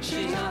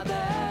 She's not there.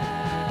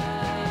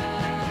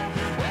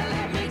 Well,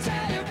 let me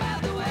tell you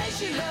about the way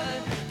she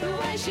looked, the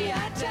way she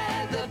had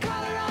tan, the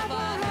color of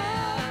her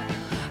hair.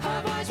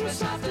 Her voice was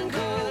soft and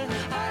cool,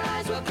 her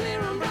eyes were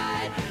clear and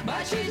bright,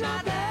 but she's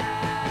not there.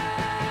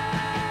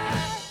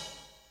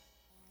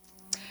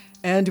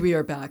 And we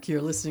are back.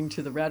 You're listening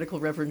to the Radical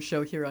Reverend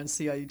Show here on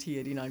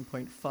CIUT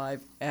 89.5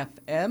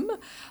 FM,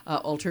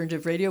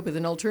 alternative radio with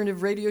an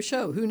alternative radio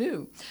show. Who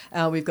knew?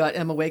 We've got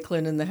Emma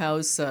Wakelin in the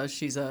house.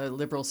 She's a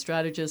liberal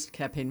strategist,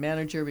 campaign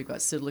manager. We've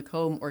got Sid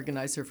Lacombe,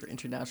 organizer for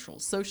International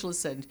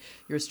Socialists, and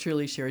yours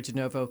truly, Cheri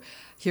DiNovo,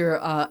 here.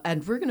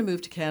 And we're going to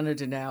move to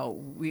Canada now.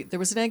 There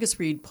was an Angus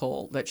Reid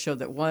poll that showed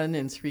that 1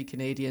 in 3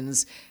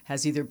 Canadians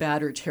has either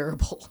bad or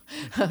terrible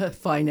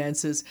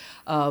finances.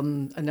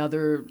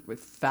 Another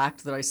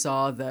fact that I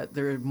saw that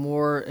there are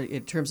more,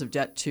 in terms of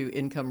debt to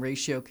income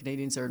ratio,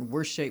 Canadians are in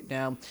worse shape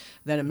now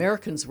than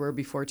Americans were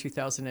before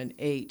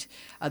 2008.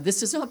 This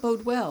does not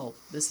bode well.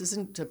 This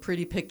isn't a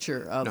pretty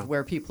picture of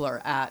where people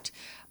are at.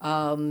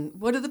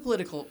 What are the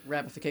political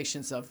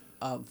ramifications of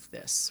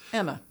this?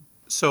 Emma?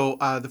 So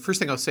the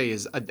first thing I'll say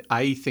is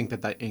I think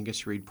that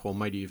Angus Reid poll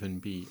might even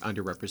be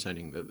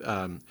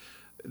underrepresenting.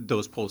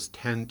 Those polls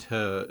tend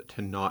to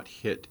not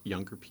hit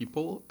younger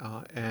people,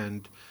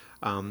 and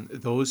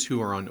those who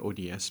are on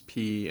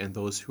ODSP and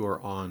those who are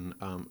on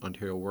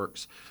Ontario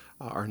Works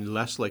are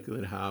less likely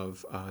to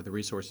have the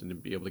resources to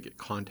be able to get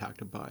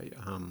contacted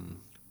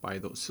by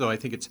those. So I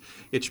think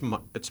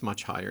it's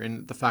much higher.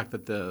 And the fact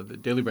that the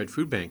Daily Bread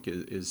Food Bank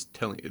is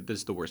telling this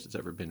is the worst it's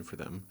ever been for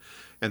them,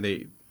 and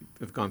they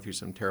have gone through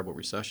some terrible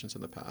recessions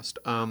in the past.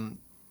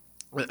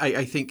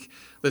 I think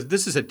that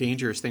this is a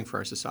dangerous thing for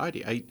our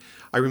society.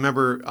 I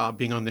remember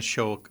being on this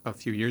show a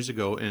few years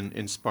ago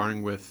and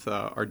sparring with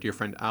our dear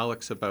friend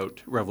Alex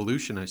about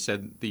revolution. I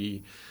said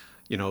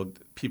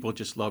people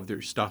just love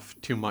their stuff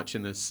too much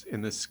in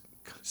this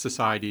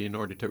society in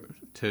order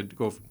to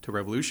go to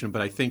revolution.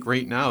 But I think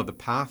right now the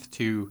path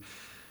to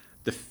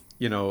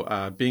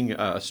being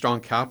a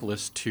strong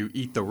capitalist to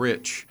eat the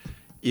rich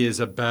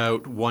is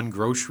about one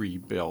grocery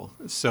bill.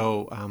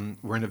 So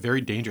we're in a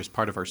very dangerous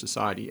part of our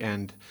society,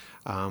 and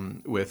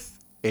with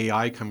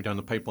AI coming down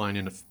the pipeline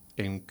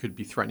and could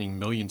be threatening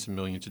millions and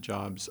millions of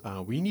jobs,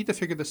 we need to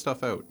figure this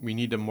stuff out. We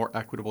need a more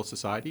equitable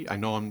society. I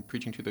know I'm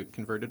preaching to the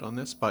converted on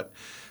this, but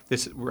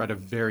we're at a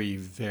very,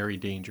 very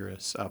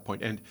dangerous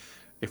point. And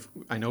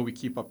I know we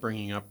keep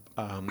bringing up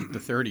the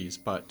 30s,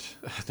 but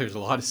there's a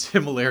lot of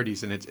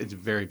similarities, and it's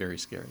very, very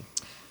scary.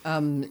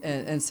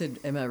 And Sid,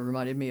 Emma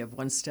reminded me of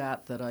one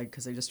stat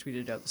because I just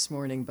tweeted out this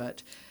morning,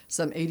 but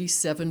some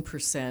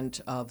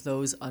 87% of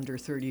those under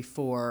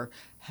 34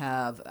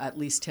 have at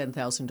least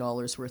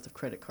 $10,000 worth of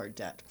credit card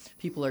debt.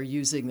 People are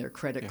using their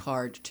credit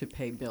card to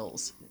pay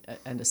bills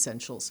and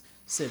essentials.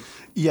 Sid?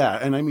 Yeah,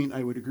 and I mean,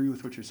 I would agree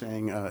with what you're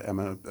saying,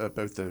 Emma,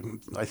 about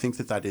I think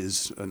that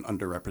is an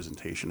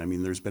underrepresentation. I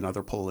mean, there's been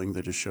other polling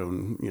that has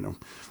shown,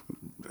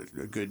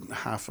 a good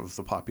half of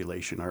the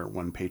population are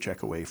one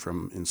paycheck away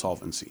from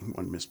insolvency,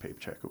 one missed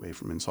paycheck away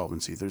from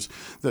insolvency. There's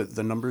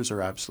the numbers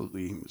are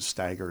absolutely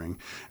staggering.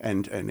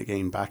 And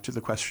again, back to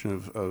the question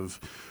of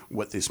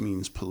what this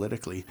means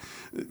politically,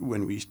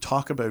 when we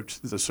talk about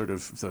the sort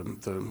of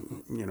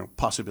the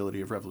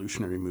possibility of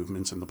revolutionary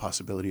movements and the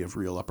possibility of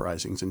real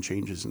uprisings and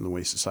changes in the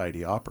way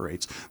society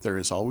operates, there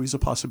is always a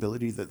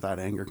possibility that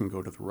anger can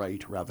go to the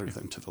right rather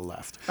than to the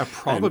left. A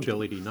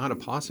probability, not a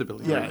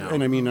possibility. Right now.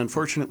 And I mean,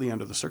 unfortunately,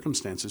 under the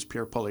circumstances,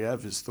 Pierre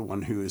Poilievre is the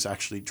one who is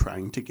actually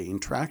trying to gain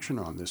traction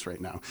on this right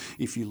now.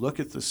 If you look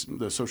at the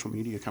social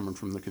media coming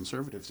from the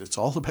Conservatives, it's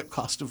all about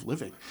cost of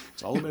living.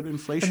 It's all about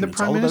inflation. And the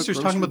Prime Minister's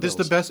talking about this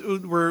the best.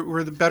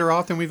 We're the better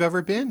off than we've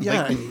ever been.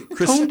 Yeah,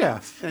 tone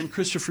deaf. And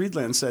Chrystia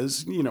Freeland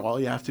says, all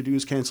you have to do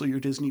is cancel your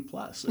Disney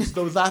Plus, as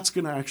though that's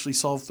going to actually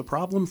solve the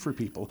problem for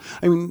people.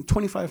 I mean,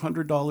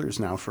 $2,500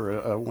 now for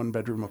a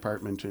one-bedroom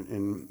apartment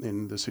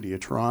in the city of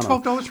Toronto.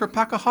 $12 for a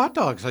pack of hot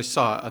dogs I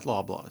saw at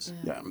Loblaws.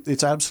 Yeah,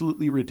 it's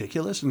absolutely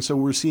ridiculous. And so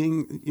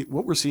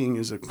what we're seeing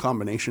is a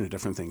combination of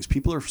different things.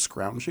 People are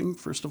scrounging,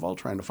 first of all,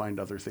 trying to find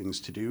other things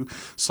to do.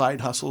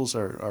 Side hustles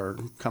are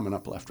coming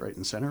up left, right,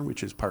 and center,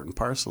 which is part and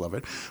parcel of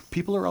it.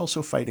 People are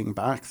also fighting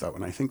back, though,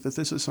 and I think that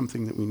this is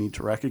something that we need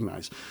to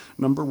recognize.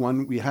 Number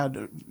one, we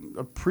had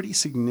a pretty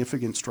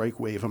significant strike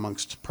wave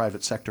amongst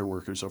private sector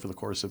workers over the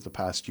course of the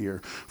past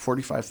year.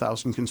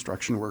 45,000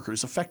 construction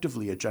workers,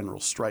 effectively a general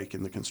strike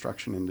in the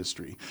construction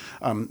industry,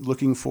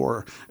 looking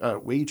for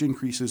wage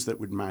increases that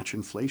would match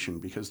inflation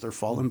because they're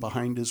falling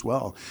behind as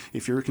well.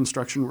 If you're a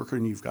construction worker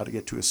and you've got to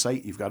get to a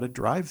site, you've got to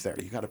drive there.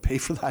 You've got to pay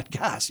for that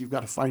gas. You've got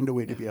to find a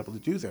way to be able to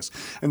do this.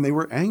 And they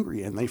were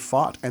angry and they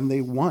fought and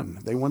they won.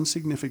 They won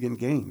significant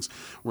gains.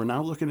 We're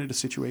now looking at a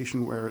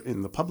situation where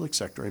in the public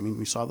sector, I mean,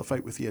 we saw the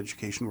fight with the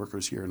education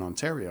workers here in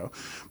Ontario,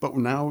 but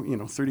now,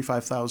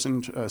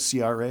 35,000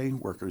 CRA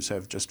workers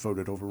have just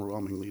voted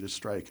overwhelmingly to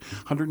strike.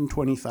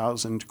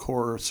 120,000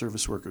 core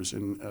service workers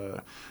in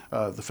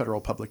the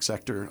federal public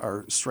sector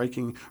are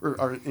striking or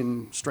are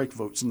in strike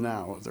votes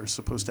now. They're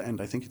supposed to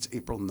end, I think it's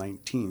April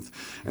 19th.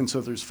 And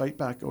so there's fight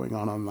back going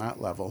on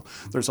that level.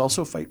 There's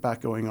also fight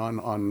back going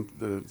on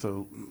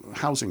the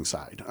housing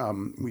side.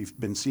 We've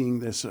been seeing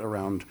this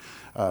around,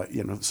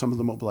 some of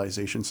the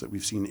mobilizations that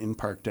we've seen in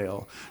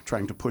Parkdale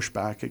trying to push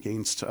back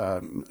against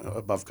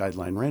above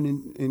guideline rent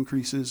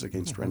increases,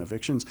 against rent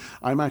evictions.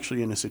 I'm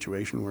actually in a situation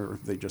situation where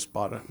they just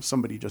bought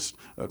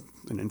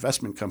an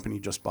investment company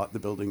just bought the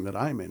building that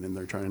I'm in, and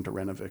they're trying to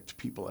renovate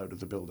people out of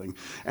the building.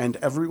 And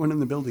everyone in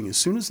the building, as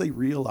soon as they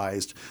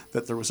realized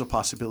that there was a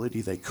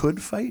possibility they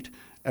could fight,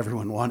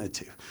 everyone wanted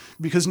to,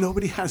 because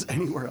nobody has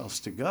anywhere else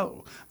to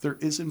go. There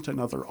isn't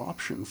another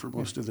option for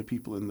most of the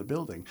people in the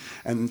building.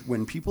 And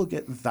when people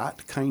get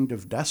that kind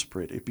of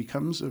desperate, it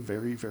becomes a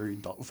very, very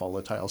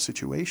volatile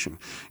situation.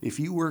 If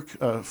you work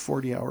a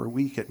 40-hour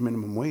week at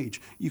minimum wage,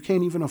 you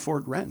can't even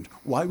afford rent.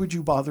 Why would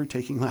you bother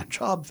taking that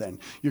job then?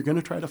 You're going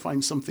to try to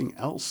find something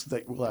else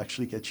that will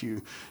actually get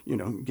you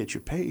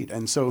paid.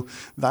 And so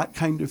that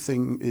kind of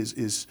thing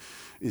is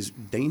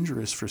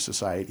dangerous for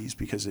societies,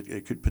 because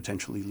it could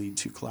potentially lead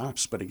to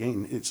collapse. But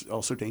again, it's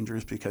also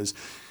dangerous because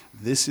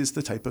this is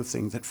the type of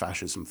thing that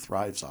fascism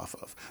thrives off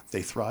of.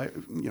 They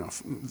thrive,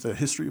 the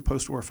history of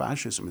post-war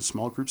fascism is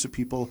small groups of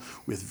people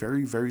with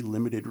very, very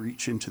limited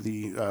reach into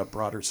the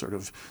broader sort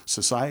of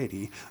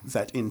society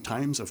that in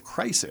times of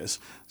crisis,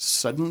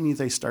 suddenly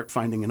they start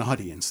finding an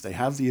audience. They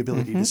have the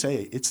ability to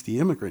say, it's the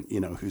immigrant,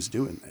 who's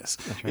doing this.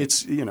 That's right.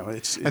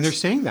 It's and they're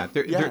saying that.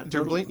 They're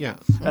totally. yeah.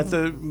 At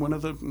one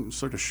of the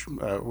sort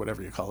of,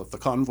 whatever you call it, the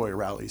convoy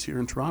rallies here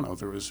in Toronto,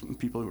 there was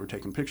people who were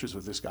taking pictures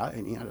with this guy,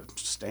 and he had a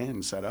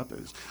stand set up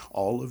as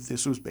all of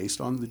this was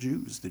based on the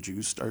Jews. The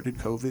Jews started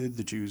COVID.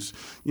 The Jews,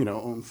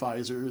 own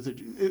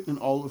Pfizer, and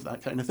all of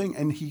that kind of thing.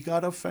 And he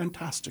got a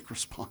fantastic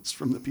response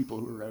from the people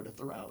who were out at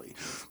the rally.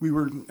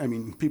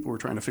 People were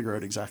trying to figure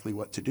out exactly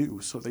what to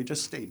do, so they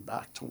just stayed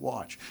back to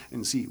watch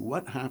and see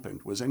what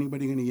happened. Was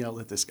anybody going to yell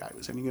at this guy?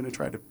 Was anyone going to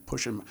try to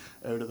push him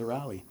out of the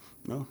rally?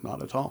 No,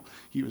 not at all.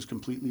 He was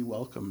completely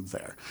welcome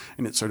there.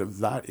 And it's sort of,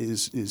 that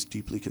is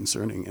deeply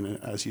concerning.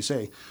 And as you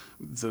say,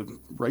 the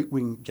right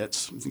wing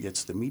gets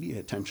the media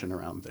attention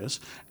around this,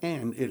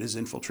 and it has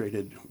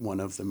infiltrated one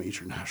of the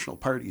major national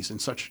parties to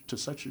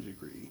such a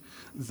degree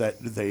that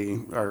they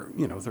are,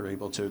 they're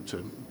able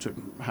to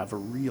have a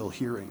real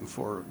hearing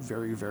for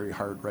very, very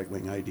hard right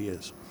wing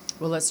ideas.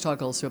 Well, let's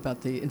talk also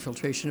about the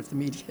infiltration of the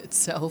media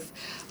itself.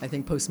 I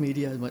think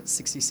Post-Media,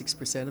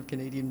 66% of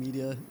Canadian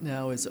media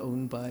now is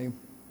owned by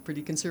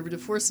pretty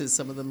conservative forces,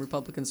 some of them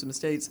Republicans in the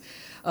States.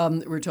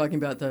 We're talking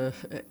about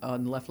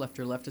on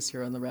Leftist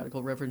here on the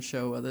Radical Reverend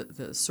show,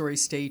 the sorry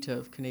state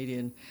of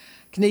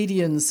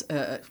Canadians'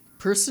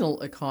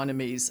 personal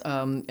economies.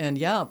 And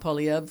yeah,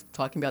 Polyev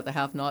talking about the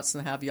have-nots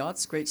and the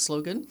have-yachts, great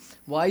slogan.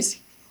 Why is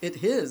it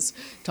his?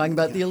 Talking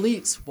about the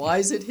elites, why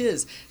is it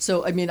his?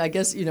 So, I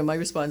guess, my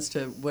response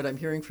to what I'm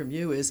hearing from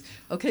you is,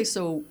 okay,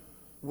 so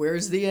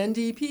where's the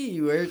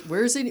NDP?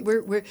 Where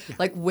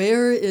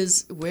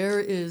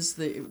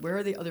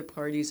are the other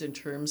parties in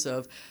terms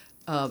of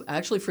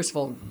actually, first of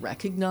all,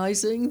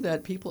 recognizing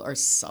that people are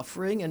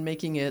suffering and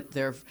making it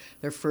their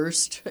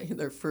first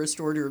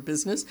order of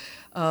business,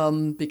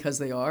 because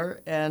they are,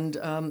 and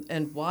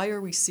why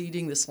are we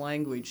ceding this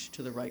language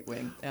to the right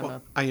wing, Emma?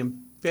 Well, I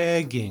am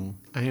begging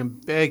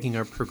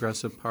our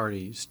progressive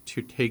parties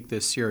to take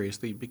this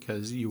seriously,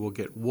 because you will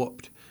get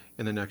whooped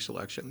in the next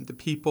election.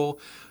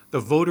 The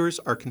voters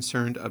are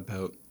concerned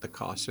about the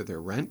cost of their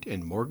rent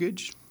and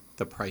mortgage,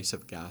 the price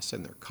of gas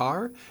in their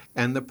car,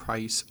 and the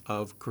price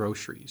of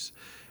groceries.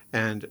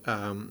 And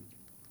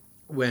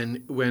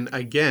when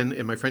again,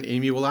 and my friend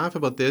Amy will laugh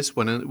about this,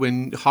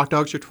 when hot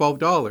dogs are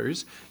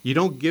 $12, you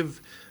don't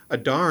give a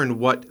darn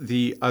what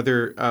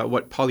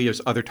what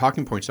Poilievre's other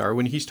talking points are.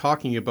 When he's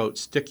talking about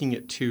sticking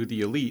it to the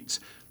elites,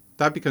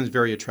 that becomes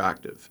very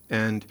attractive.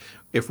 And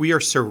if we are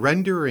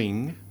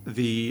surrendering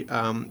the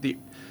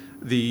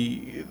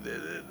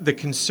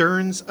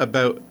concerns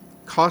about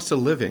cost of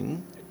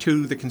living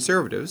to the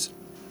Conservatives,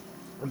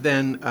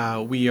 then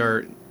we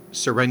are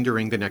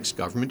surrendering the next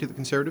government to the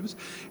Conservatives,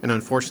 and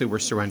unfortunately, we're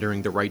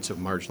surrendering the rights of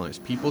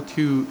marginalized people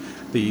to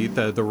the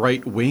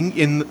right wing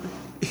in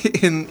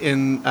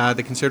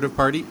the Conservative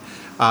Party,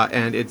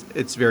 and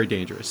it's very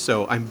dangerous.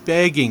 So I'm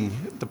begging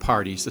the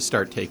parties to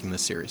start taking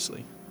this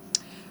seriously.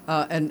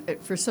 And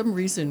for some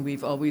reason,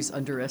 we've always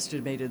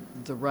underestimated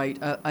the right.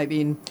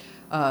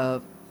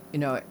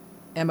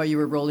 Emma, you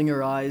were rolling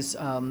your eyes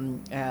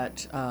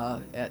at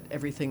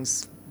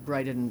everything's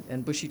bright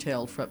and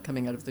bushy-tailed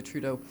coming out of the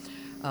Trudeau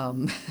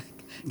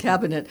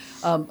cabinet.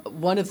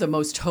 One of the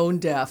most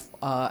tone-deaf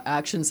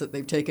actions that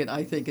they've taken,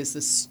 I think, is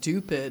the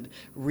stupid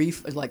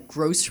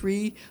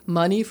grocery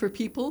money for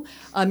people.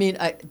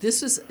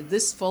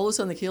 This follows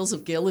on the heels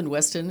of Galen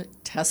Weston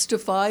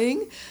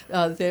testifying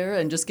there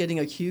and just getting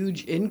a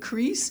huge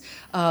increase.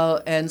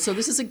 And so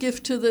this is a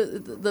gift to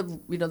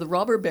the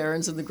robber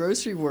barons in the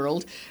grocery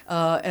world,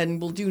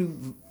 and will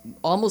do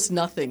almost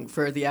nothing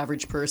for the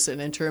average person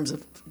in terms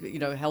of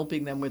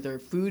helping them with their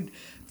food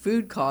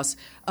costs.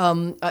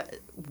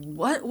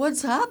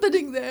 What's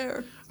happening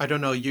there? I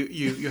don't know.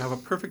 You have a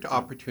perfect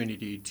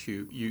opportunity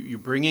to you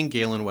bring in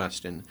Galen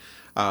Weston,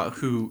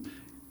 who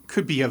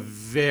could be a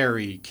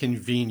very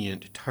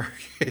convenient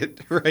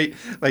target, right?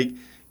 And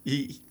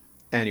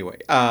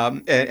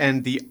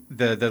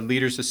the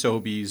leaders of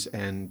Sobeys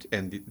and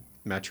the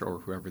Metro or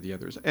whoever the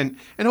others, and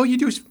all you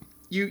do is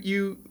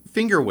you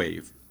finger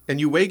wave and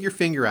you wag your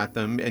finger at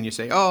them and you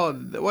say, "Oh,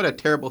 what a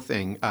terrible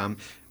thing."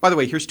 By the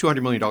way, here's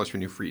 $200 million for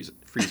new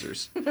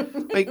freezers.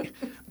 Like,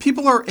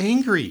 people are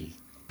angry.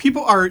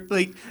 People are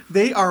like,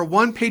 they are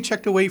one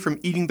paycheck away from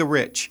eating the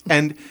rich.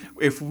 And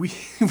if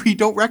we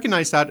don't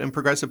recognize that in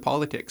progressive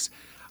politics,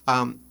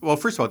 well,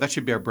 first of all, that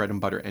should be our bread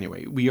and butter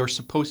anyway. We are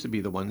supposed to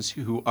be the ones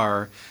who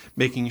are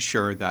making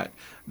sure that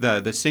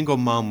the single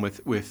mom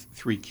with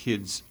 3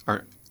 kids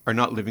are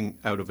not living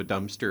out of a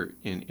dumpster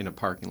in a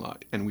parking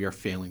lot, and we are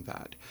failing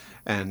that.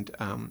 And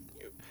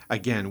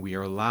again, we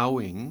are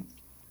allowing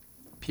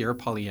Pierre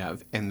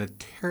Poilievre and the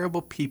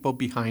terrible people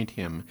behind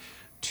him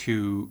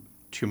to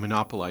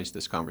monopolize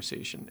this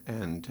conversation,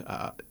 and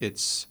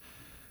it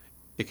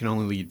can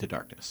only lead to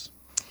darkness.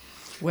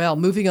 Well,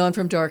 moving on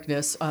from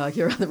darkness,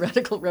 here on the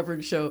Radical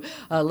Reverend Show,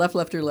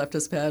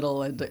 leftist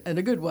panel, and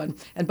a good one.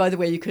 And by the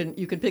way, you can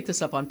pick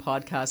this up on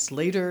podcasts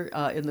later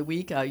in the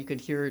week. You can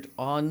hear it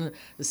on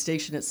the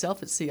station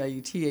itself at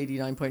CIUT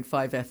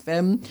 89.5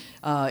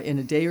 FM in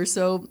a day or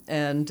so,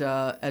 and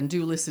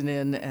do listen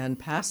in and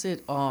pass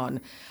it on.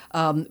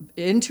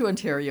 Into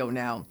Ontario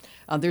now.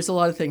 There's a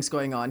lot of things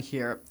going on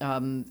here,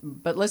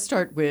 but let's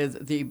start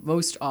with the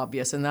most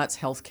obvious, and that's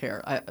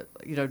healthcare.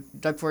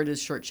 Doug Ford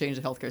has shortchanged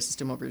the healthcare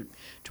system over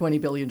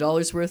 $20 billion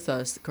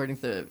worth, according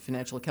to the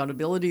Financial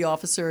Accountability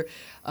Officer.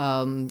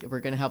 We're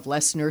going to have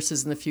less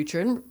nurses in the future,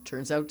 and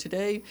turns out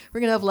today we're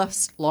going to have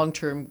less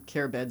long-term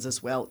care beds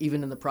as well,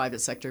 even in the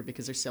private sector,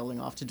 because they're selling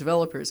off to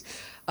developers.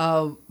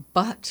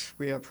 But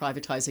we are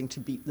privatizing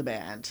to beat the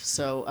band.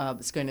 So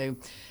it's going to,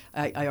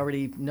 I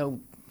already know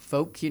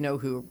folk,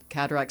 who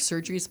cataract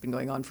surgery has been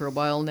going on for a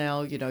while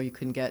now. You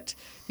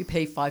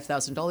pay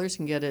 $5,000, you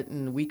can get it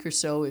in a week or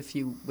so. If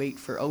you wait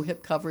for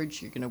OHIP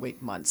coverage, you're going to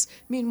wait months.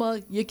 Meanwhile,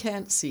 you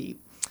can't see.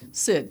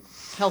 Sid,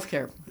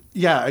 healthcare.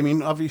 Yeah,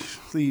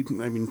 obviously,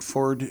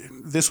 Ford,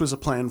 this was a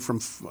plan from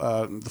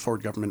the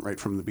Ford government right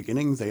from the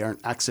beginning. They aren't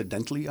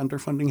accidentally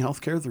underfunding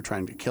healthcare. They're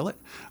trying to kill it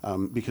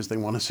because they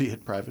want to see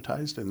it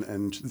privatized,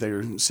 and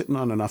they're sitting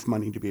on enough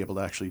money to be able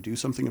to actually do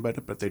something about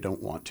it, but they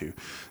don't want to.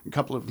 A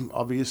couple of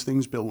obvious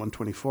things, Bill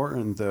 124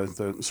 and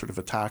the sort of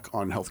attack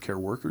on healthcare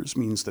workers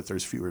means that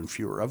there's fewer and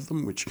fewer of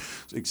them, which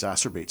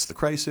exacerbates the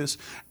crisis,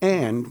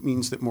 and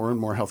means that more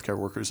and more healthcare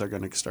workers are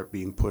going to start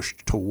being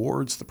pushed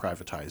towards the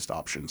privatized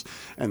options.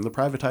 And the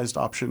privatized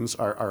options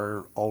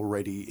are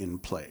already in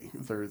play.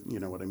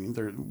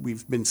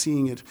 We've been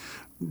seeing it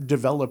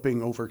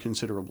developing over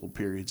considerable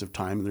periods of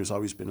time. There's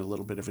always been a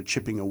little bit of a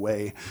chipping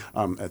away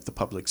at the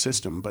public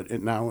system, but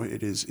now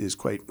it is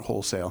quite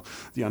wholesale.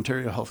 The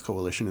Ontario Health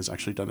Coalition has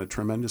actually done a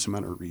tremendous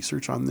amount of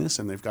research on this,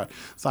 and they've got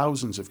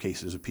thousands of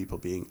cases of people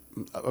being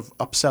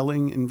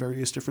upselling in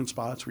various different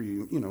spots where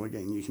you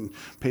can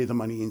pay the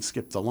money and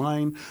skip the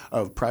line,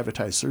 of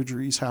privatized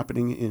surgeries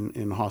happening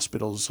in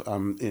hospitals,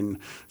 in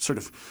sort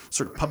of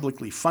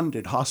publicly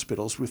funded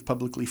hospitals with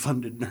publicly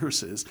funded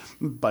nurses,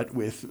 but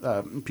with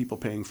people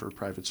paying for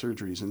private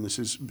surgeries. And this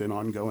has been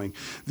ongoing.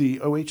 The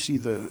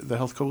OHC, the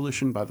Health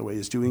Coalition, by the way,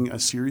 is doing a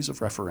series of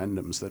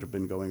referendums that have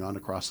been going on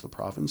across the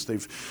province.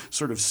 They've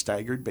sort of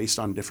staggered based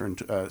on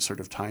different sort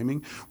of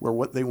timing, where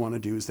what they want to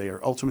do is they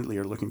are ultimately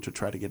looking to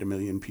try to get 1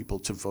 million people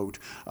to vote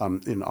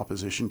in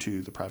opposition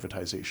to the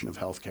privatization of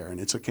healthcare. And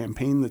it's a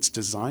campaign that's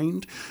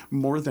designed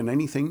more than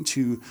anything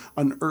to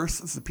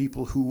unearth the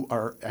people who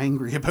are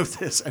angry about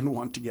this and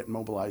want to get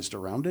mobilized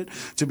around it,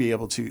 to be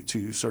able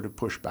to sort of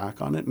push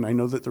back on it. And I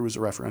know that there was a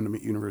referendum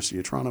at University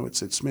of Toronto at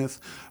Sid Smith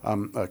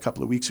a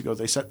couple of weeks ago.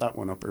 They set that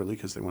one up early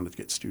because they wanted to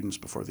get students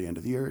before the end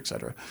of the year, et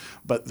cetera.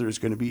 But there's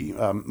going to be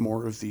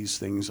more of these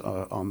things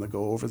on the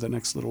go over the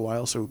next little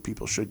while, so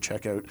people should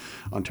check out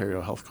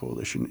Ontario Health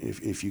Coalition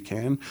if you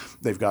can.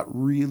 They've got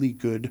really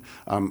good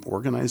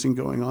organizing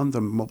going on.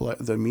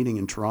 The meeting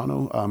in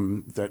Toronto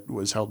that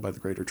was held by the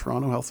Greater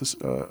Toronto Health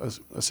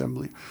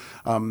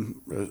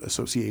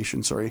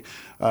Association,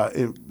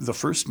 the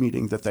first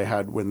meeting that they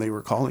had when they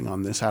were calling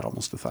on this had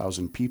almost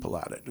 1,000 people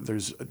at it.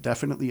 There's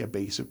definitely a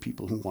base of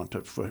people who want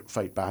to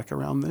fight back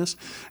around this.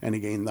 And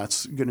again,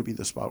 that's going to be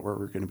the spot where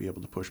we're going to be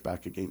able to push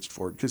back against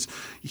Ford, because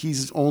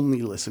he's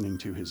only listening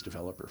to his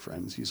developer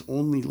friends. He's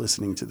only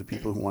listening to the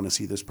people who want to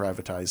see this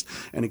privatized.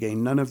 And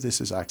again, none of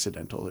this is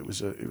accidental. It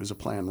was a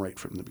plan right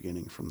from the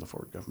beginning from the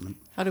Ford government.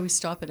 How do we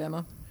stop it,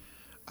 Emma?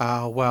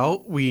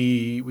 Well,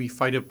 we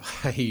fight it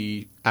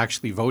by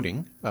actually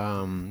voting.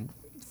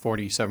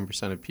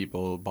 47% of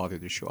people bother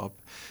to show up.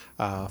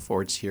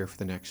 Ford's here for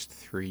the next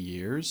 3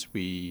 years.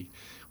 We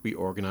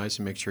organize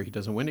and make sure he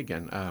doesn't win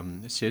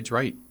again. Sid's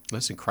right.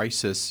 Listen,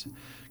 crises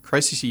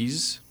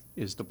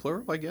is the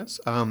plural, I guess.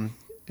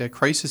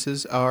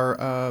 Crises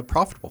are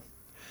profitable.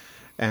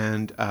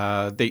 And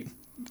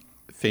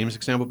famous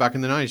example back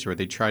in the 90s where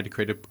they tried to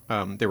create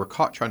they were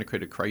caught trying to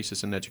create a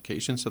crisis in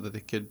education so that they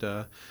could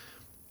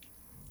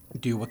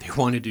do what they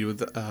want to do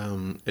with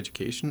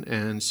education.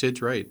 And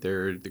Sid's right.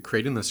 They're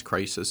creating this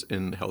crisis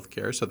in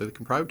healthcare so that they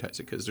can privatize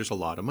it, because there's a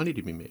lot of money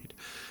to be made.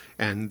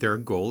 And their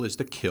goal is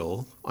to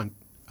kill on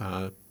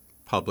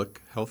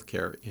public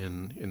healthcare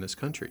in this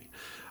country.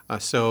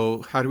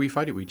 So how do we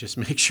fight it? We just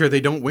make sure they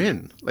don't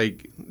win.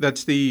 Like,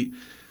 that's the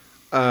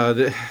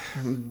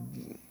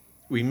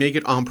We make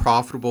it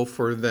unprofitable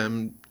for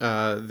them,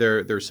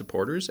 their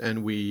supporters,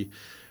 and we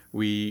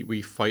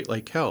fight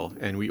like hell,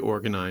 and we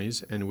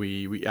organize, and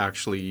we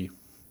actually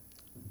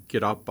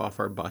get up off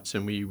our butts,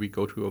 and we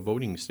go to a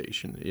voting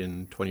station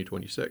in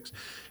 2026,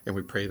 and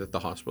we pray that the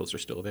hospitals are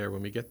still there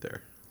when we get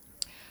there.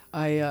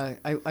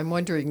 I'm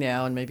wondering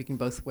now, and maybe you can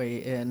both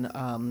weigh in.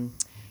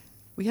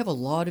 We have a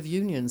lot of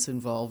unions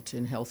involved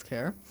in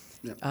healthcare.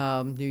 Yep.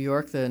 New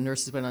York, the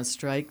nurses went on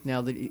strike. Now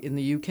in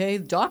the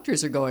UK,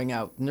 doctors are going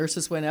out.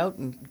 Nurses went out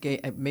and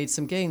made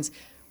some gains.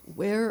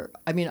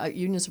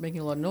 Unions are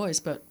making a lot of noise,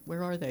 but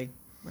where are they?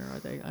 Where are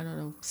they? I don't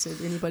know.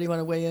 Anybody want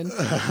to weigh in?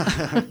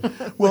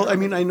 Well, I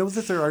mean, I know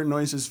that there are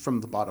noises from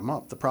the bottom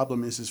up. The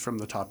problem is from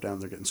the top down,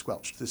 they're getting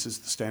squelched. This is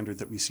the standard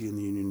that we see in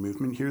the union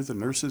movement here. The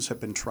nurses have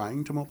been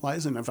trying to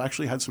mobilize, and I've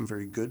actually had some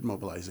very good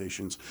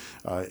mobilizations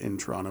in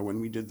Toronto.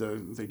 When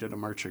they did a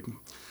marching,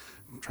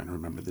 I'm trying to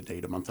remember the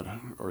date, a month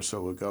or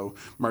so ago,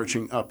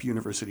 marching up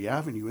University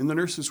Avenue, and the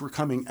nurses were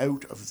coming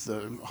out of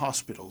the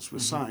hospitals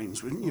with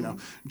signs, with,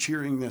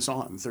 cheering this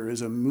on. There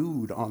is a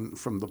mood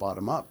from the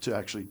bottom up to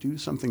actually do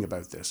something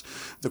about this.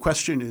 The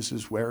question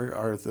is where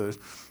are the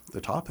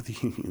top of the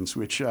unions,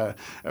 which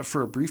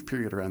for a brief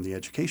period around the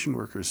education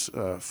workers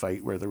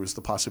fight, where there was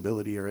the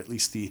possibility or at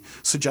least the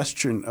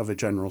suggestion of a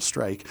general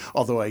strike,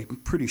 although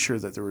I'm pretty sure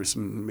that there were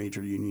some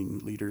major union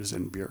leaders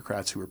and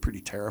bureaucrats who were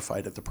pretty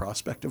terrified at the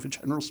prospect of a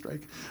general strike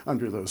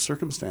under those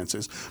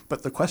circumstances.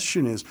 But the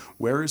question is,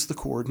 where is the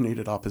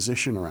coordinated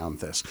opposition around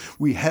this?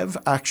 We have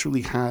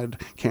actually had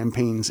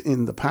campaigns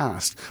in the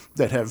past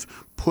that have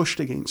pushed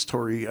against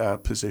Tory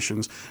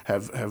positions,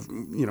 have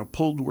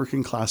pulled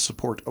working class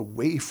support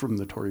away from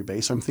the Tory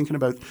base. I'm thinking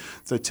about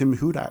the Tim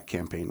Hudak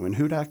campaign, when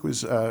Hudak was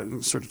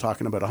sort of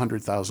talking about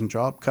 100,000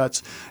 job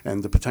cuts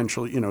and the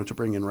potential, to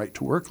bring in right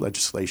to work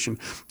legislation.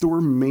 There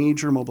were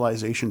major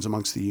mobilizations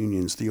amongst the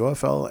unions. The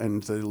OFL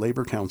and the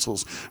Labour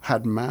councils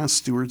had mass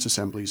stewards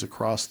assemblies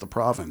across the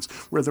province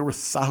where there were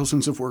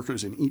thousands of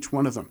workers in each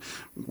one of them.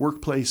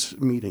 Workplace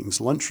meetings,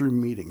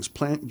 lunchroom meetings,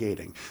 plant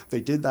gating.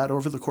 They did that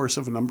over the course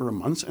of a number of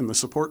months, and the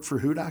support for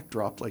Hudak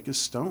dropped like a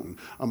stone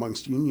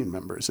amongst union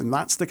members. And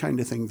that's the kind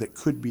of thing that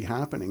could be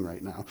happening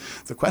right now.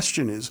 The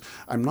question is,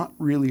 I'm not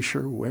really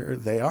sure where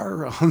they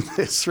are on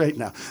this right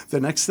now. The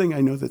next thing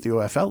I know that the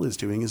OFL is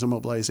doing is a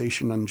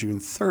mobilization on June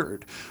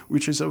 3rd,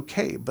 which is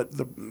okay, but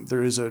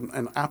there is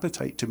an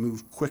appetite to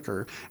move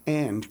quicker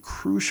and,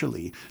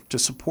 crucially, to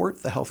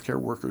support the healthcare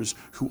workers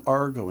who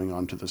are going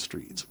onto the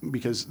streets,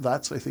 because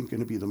that's, I think, going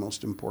to be the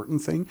most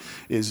important thing,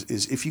 is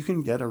if you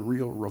can get a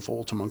real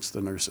revolt amongst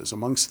the nurses,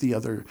 amongst the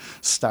other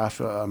staff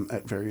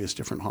at various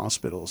different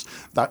hospitals,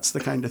 that's the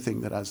kind of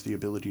thing that has the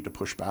ability to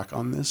push back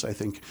on this, I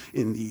think,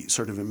 in the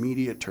sort of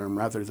immediate term,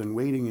 rather than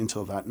waiting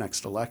until that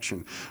next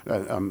election,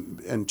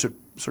 and to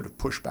sort of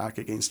push back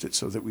against it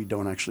so that we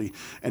don't actually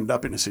end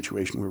up in a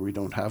situation where we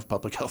don't have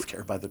public health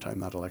care by the time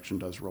that election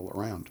does roll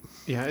around.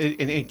 Yeah,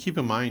 and keep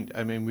in mind,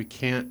 I mean, we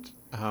can't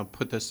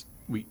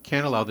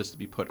allow this to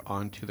be put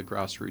onto the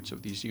grassroots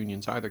of these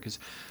unions either, because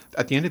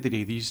at the end of the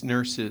day, these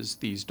nurses,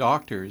 these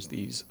doctors,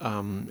 these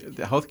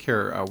the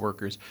healthcare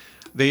workers,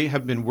 they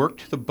have been worked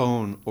to the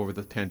bone over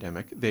the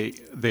pandemic.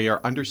 They are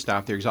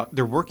understaffed.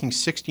 They're working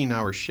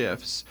 16-hour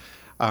shifts,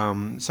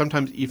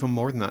 sometimes even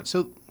more than that.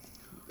 So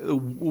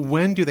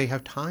when do they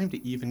have time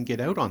to even get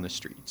out on the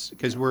streets?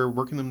 Because we're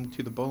working them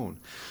to the bone.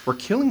 We're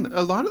killing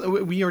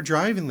them. We are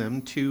driving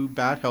them to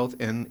bad health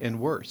and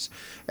worse.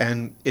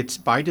 And it's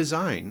by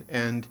design.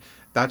 And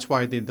that's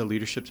why the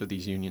leaderships of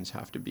these unions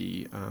have to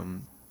be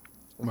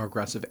more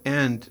aggressive,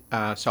 and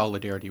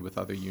solidarity with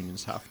other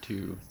unions have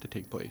to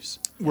take place.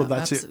 Well,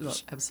 that's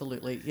it.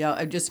 Absolutely. Yeah,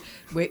 I'm just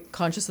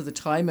conscious of the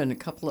time and a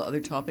couple of other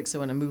topics I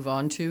want to move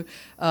on to.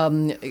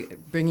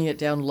 Bringing it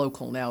down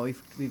local now.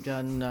 We've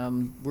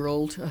done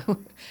world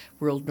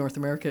North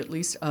America at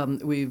least.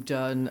 We've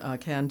done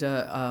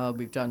Canada.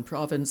 We've done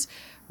province.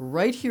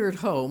 Right here at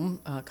home,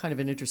 kind of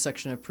an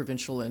intersection of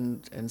provincial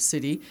and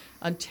city,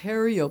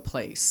 Ontario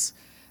Place.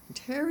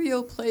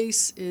 Ontario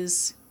Place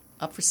is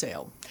up for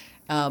sale.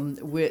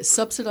 We're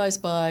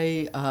subsidized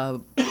by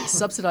our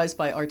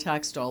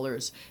tax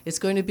dollars. It's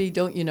going to be,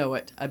 don't you know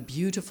it, a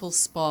beautiful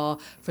spa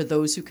for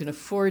those who can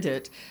afford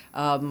it.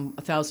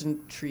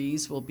 1,000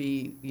 trees will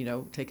be,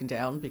 taken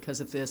down because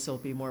of this. There'll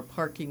be more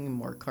parking,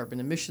 more carbon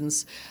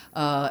emissions,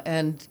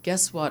 and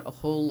guess what? A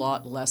whole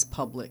lot less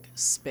public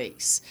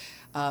space.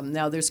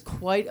 Now, there's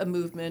quite a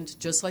movement,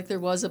 just like there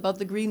was about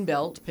the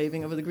Greenbelt,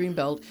 paving over the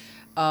Greenbelt.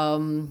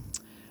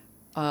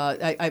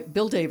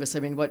 Bill Davis,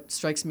 what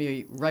strikes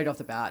me right off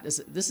the bat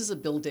is this is a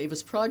Bill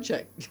Davis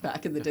project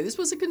back in the day. This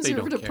was a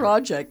conservative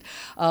project,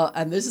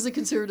 and this is a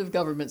conservative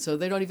government, so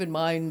they don't even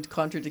mind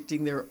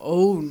contradicting their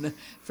own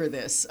for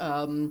this.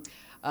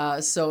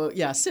 So,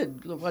 yeah,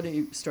 Sid, why don't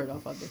you start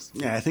off on this?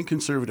 Yeah, I think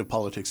conservative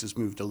politics has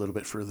moved a little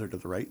bit further to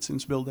the right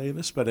since Bill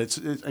Davis, but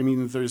I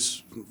mean,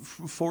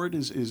 Ford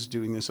is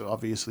doing this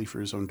obviously for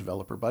his own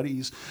developer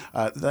buddies.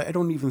 I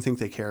don't even think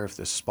they care if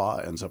this spa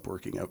ends up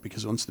working out,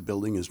 because once the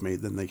building is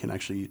made, then they can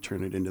actually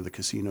turn it into the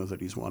casino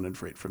that he's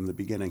wanted right from the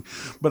beginning.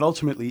 But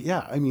ultimately,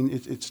 yeah, I mean,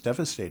 it's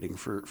devastating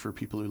for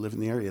people who live in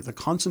the area. The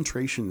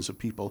concentrations of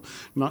people,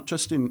 not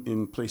just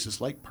in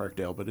places like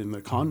Parkdale, but in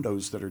the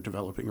condos that are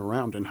developing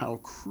around, and how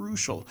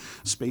crucial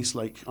space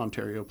like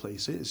Ontario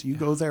Place is. You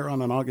go there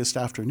on an August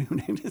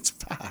afternoon and it's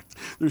packed.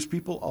 There's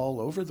people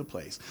all over the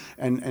place.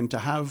 And to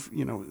have,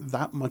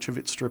 that much of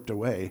it stripped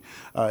away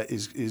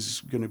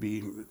is going to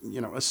be,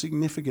 a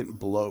significant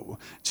blow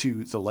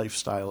to the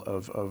lifestyle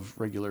of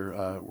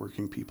regular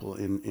working people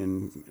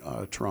in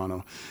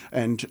Toronto.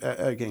 And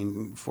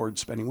again, Ford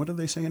spending, what are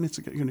they saying? It's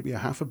going to be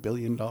 $500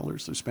 million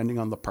they're spending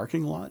on the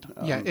parking lot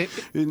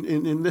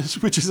in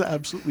this, which is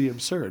absolutely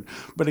absurd.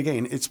 But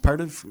again, it's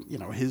part of,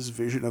 his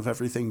vision of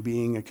everything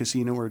being a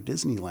casino or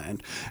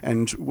Disneyland.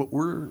 And what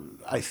we're,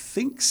 I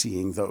think,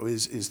 seeing, though,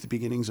 is the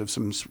beginnings of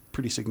some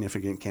pretty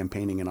significant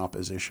campaigning and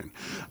opposition.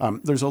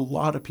 There's a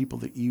lot of people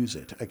that use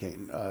it,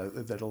 again,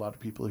 that a lot of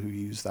people who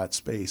use that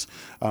space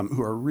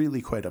who are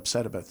really quite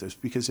upset about this,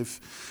 because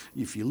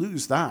if you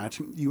lose that,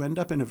 you end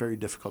up in a very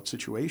difficult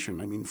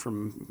situation. I mean,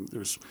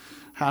 there's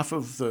half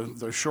of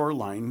the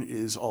shoreline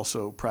is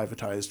also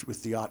privatized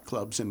with the yacht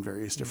clubs and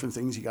various different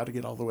things. You got to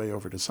get all the way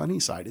over to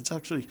Sunnyside. It's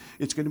going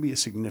to be a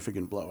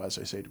significant blow, as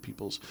I say, to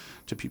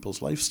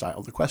people's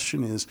lifestyle. The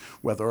question is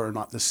whether or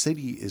not the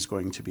city is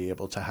going to be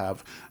able to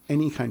have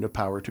any kind of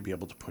power to be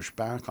able to push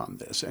back on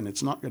this, and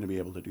it's not going to be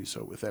able to do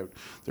so without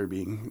there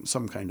being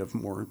some kind of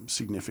more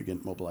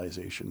significant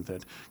mobilization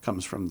that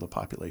comes from the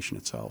population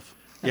itself.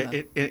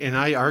 Yeah, and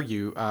I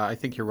argue, I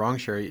think you're wrong,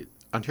 Cheri.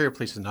 Ontario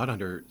Place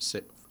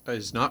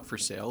is not for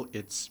sale.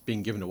 It's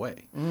being given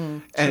away,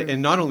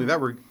 and not only that,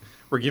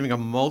 we're giving a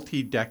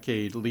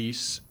multi-decade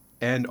lease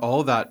and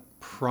all that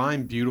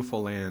prime,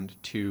 beautiful land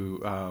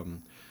to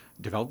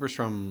developers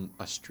from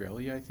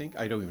Australia, I think.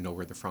 I don't even know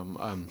where they're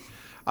from.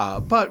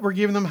 But we're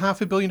giving them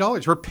 $500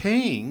 million. We're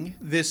paying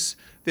these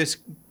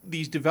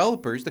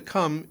developers to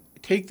come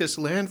take this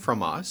land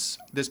from us,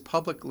 this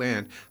public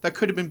land that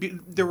could have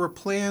been. There were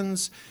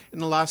plans in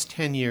the last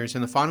 10 years,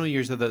 in the final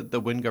years of the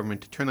Wynne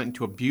government, to turn that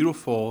into a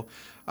beautiful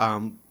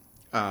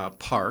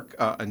park,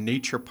 a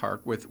nature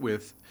park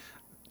with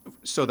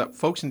so that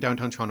folks in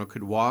downtown Toronto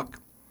could walk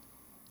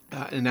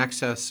and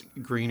access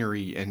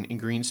greenery and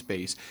green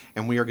space.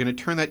 And we are going to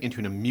turn that into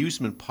an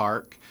amusement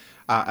park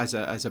as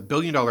a $1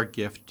 billion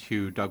gift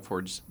to Doug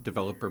Ford's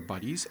developer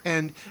buddies.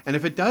 And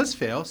if it does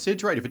fail,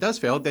 Sid's right, if it does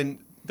fail, then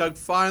Doug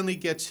finally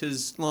gets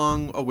his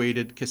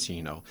long-awaited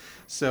casino.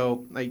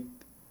 So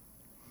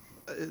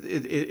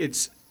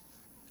it's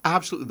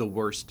absolutely the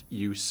worst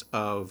use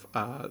of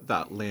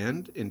that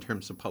land in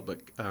terms of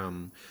public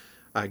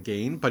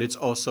gain, but it's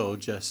also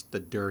just the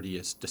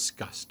dirtiest,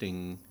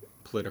 disgusting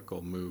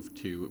political move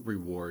to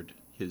reward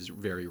his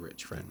very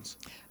rich friends.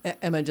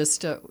 Emma,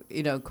 just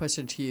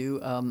question to you.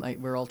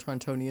 We're all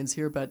Torontonians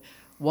here, but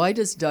why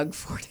does Doug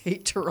Ford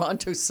hate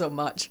Toronto so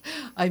much?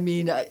 I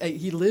mean,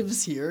 he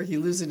lives here. He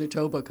lives in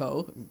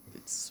Etobicoke.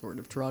 It's sort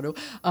of Toronto.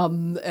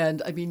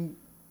 And I mean,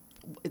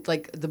 it's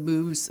like the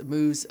moves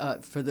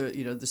for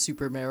the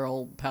super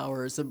mayoral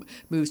powers, the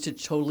moves to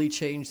totally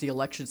change the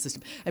election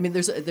system. I mean,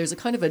 there's a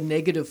kind of a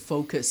negative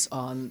focus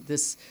on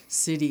this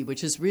city,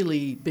 which is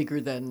really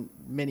bigger than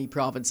many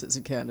provinces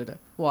in Canada.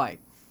 Why?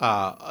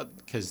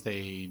 Because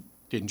they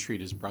didn't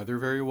treat his brother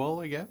very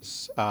well, I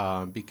guess,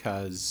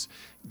 because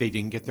they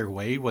didn't get their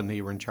way when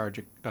they were in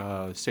charge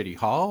of City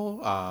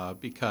Hall,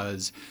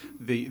 because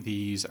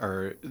these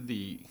are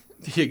the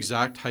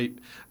exact type,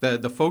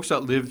 the folks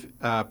that live,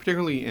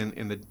 particularly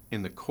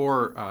in the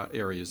core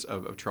areas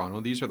of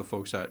Toronto. These are the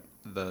folks that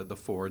the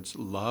Fords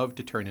love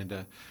to turn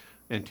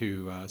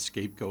into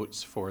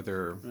scapegoats for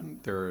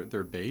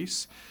their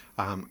base.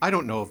 I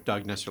don't know if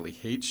Doug necessarily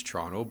hates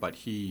Toronto, but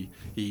he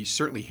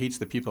certainly hates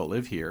the people that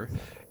live here,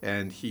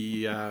 and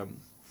he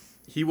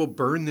will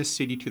burn this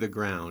city to the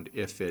ground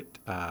if it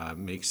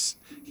makes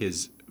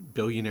his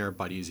billionaire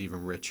buddies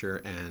even richer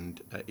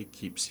and it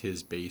keeps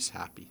his base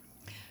happy.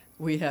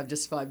 We have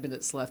just 5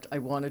 minutes left. I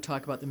want to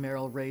talk about the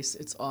mayoral race.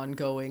 It's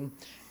ongoing.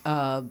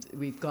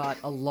 We've got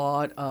a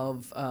lot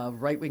of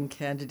right-wing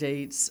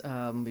candidates.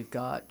 We've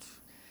got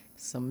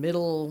some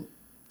middle.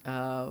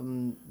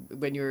 When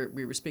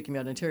we were speaking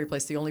about Ontario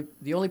Place, the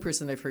only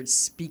person I've heard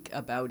speak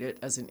about it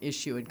as an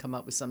issue and come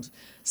up with some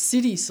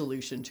city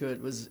solution to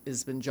it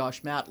has been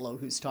Josh Matlow,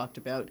 who's talked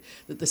about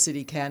that the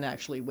city can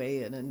actually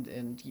weigh in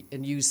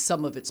and use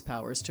some of its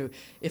powers to,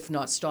 if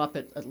not stop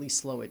it, at least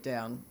slow it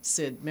down.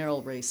 Sid,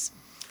 mayoral race.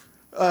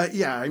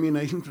 Yeah, I mean,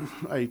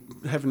 I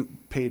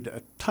haven't paid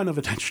a ton of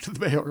attention to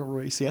the mayoral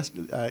race yet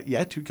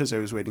because I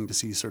was waiting to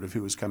see sort of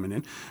who was coming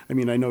in. I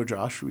mean, I know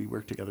Josh. We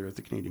worked together at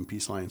the Canadian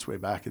Peace Alliance way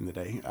back in the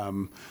day.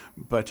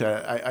 But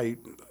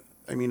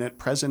I mean, at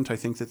present, I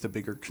think that the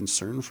bigger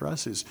concern for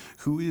us is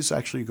who is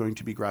actually going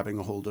to be grabbing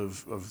a hold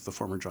of the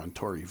former John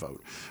Tory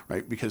vote,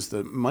 right? Because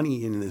the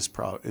money in this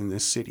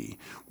city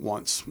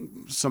wants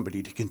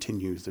somebody to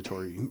continue the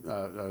Tory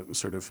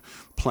sort of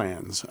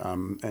plans,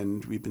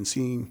 and we've been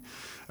seeing.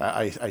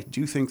 I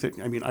do think that.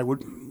 I mean,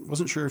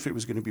 wasn't sure if it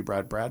was going to be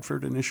Brad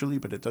Bradford initially,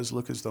 but it does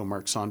look as though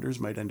Mark Saunders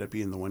might end up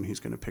being the one who's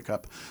going to pick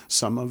up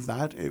some of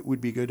that. It would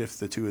be good if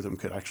the two of them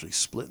could actually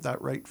split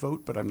that right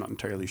vote, but I'm not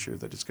entirely sure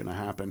that it's going to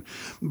happen.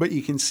 But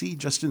you can see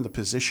just in the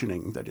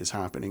positioning that is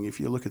happening, if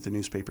you look at the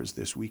newspapers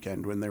this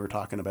weekend when they were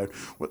talking about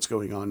what's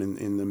going on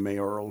in the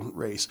mayoral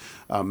race,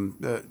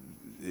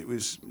 it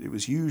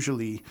was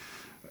usually.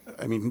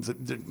 I mean,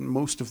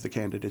 most of the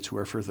candidates who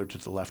are further to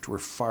the left were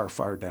far,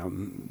 far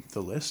down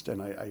the list,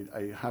 and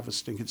I have a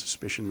stinking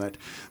suspicion that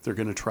they're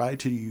going to try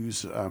to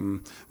use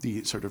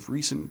the sort of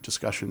recent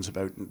discussions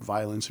about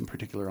violence, in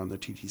particular on the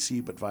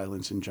TTC, but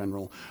violence in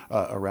general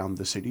around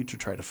the city, to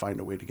try to find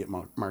a way to get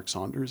Mark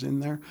Saunders in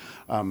there.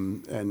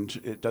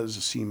 And it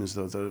does seem as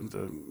though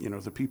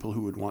the people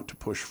who would want to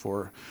push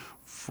for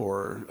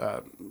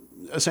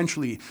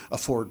essentially a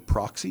Ford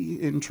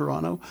proxy in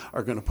Toronto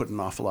are going to put an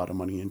awful lot of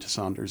money into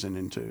Saunders and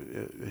into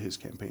his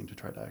campaign to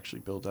try to actually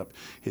build up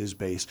his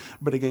base.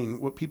 But again,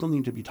 what people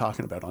need to be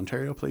talking about,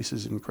 Ontario Place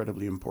is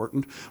incredibly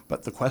important,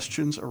 but the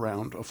questions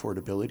around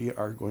affordability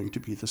are going to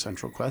be the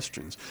central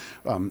questions.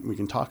 We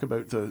can talk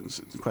about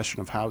the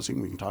question of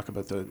housing, we can talk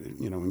about the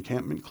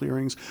encampment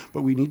clearings,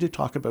 but we need to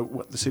talk about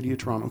what the City of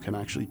Toronto can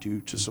actually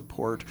do to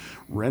support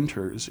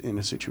renters in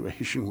a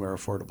situation where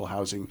affordable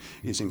housing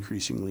is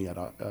increasingly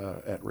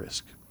at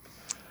risk.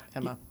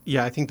 Emma.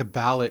 Yeah, I think the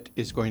ballot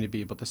is going to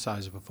be about the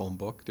size of a phone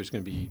book. There's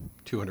going to be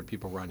 200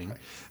 people running.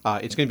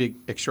 It's going to be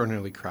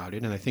extraordinarily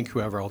crowded, and I think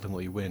whoever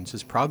ultimately wins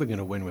is probably going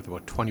to win with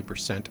about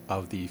 20%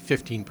 of the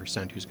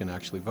 15% who's going to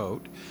actually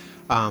vote.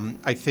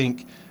 I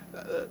think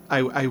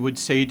I would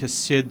say to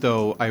Sid,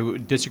 though, I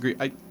would disagree.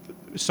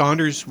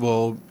 Saunders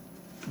will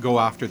go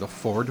after the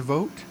Ford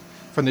vote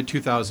from the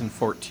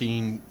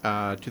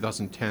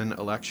 2014-2010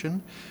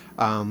 election.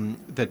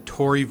 The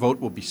Tory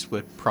vote will be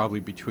split probably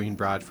between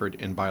Bradford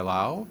and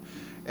Bailao,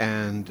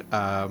 and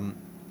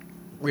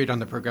right on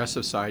the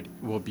progressive side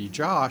will be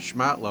Josh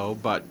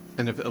Matlow.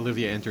 And if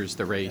Olivia enters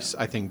the race,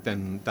 I think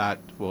then that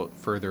will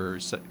further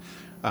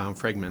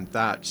fragment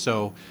that.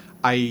 So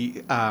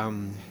I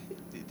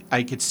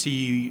could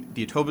see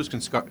the Etobicoke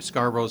and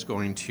Scarboroughs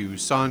going to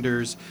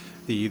Saunders,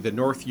 the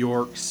North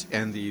Yorks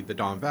and the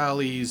Don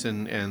Valleys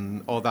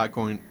and all that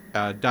going,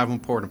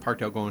 Davenport and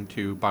Parkdale going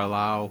to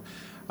Bailao.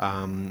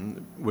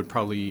 Would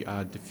probably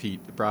defeat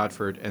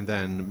Bradford, and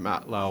then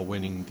Matlow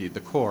winning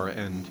the core.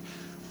 And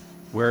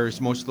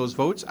where's most of those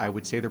votes? I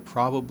would say they're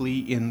probably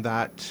in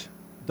that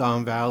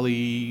Don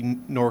Valley,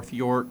 North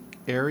York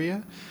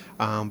area,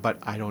 but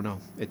I don't know.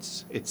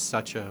 It's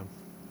such a...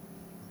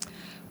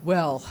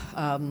 Well,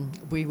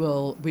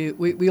 we'll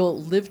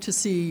live to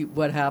see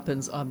what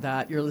happens on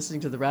that. You're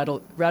listening to the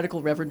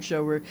Radical Reverend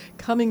Show. We're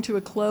coming to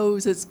a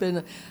close. It's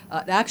been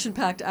an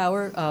action-packed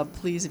hour.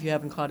 Please, if you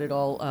haven't caught it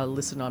all,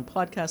 listen on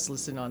podcasts,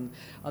 listen on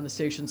the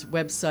station's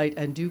website,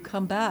 and do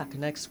come back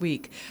next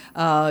week.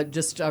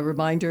 Just a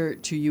reminder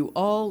to you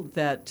all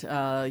that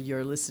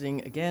you're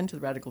listening again to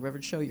the Radical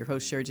Reverend Show. Your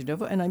host, Cheri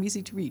DiNovo, and I'm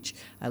easy to reach.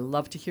 I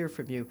love to hear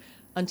from you.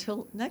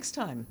 Until next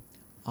time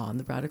on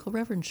the Radical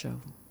Reverend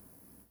Show.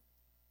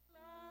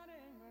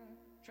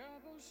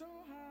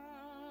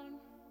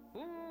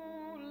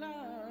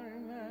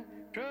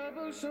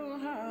 Trouble so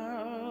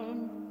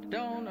hard,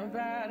 don't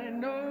nobody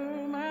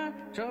know my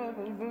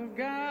trouble but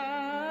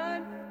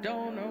God.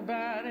 Don't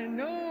nobody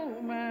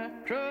know my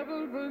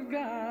trouble but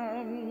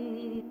God.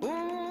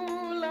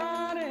 Ooh,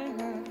 Lordy,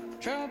 my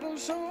trouble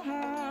so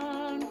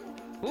hard.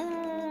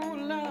 Ooh,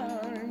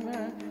 Lordy,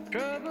 my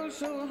trouble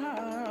so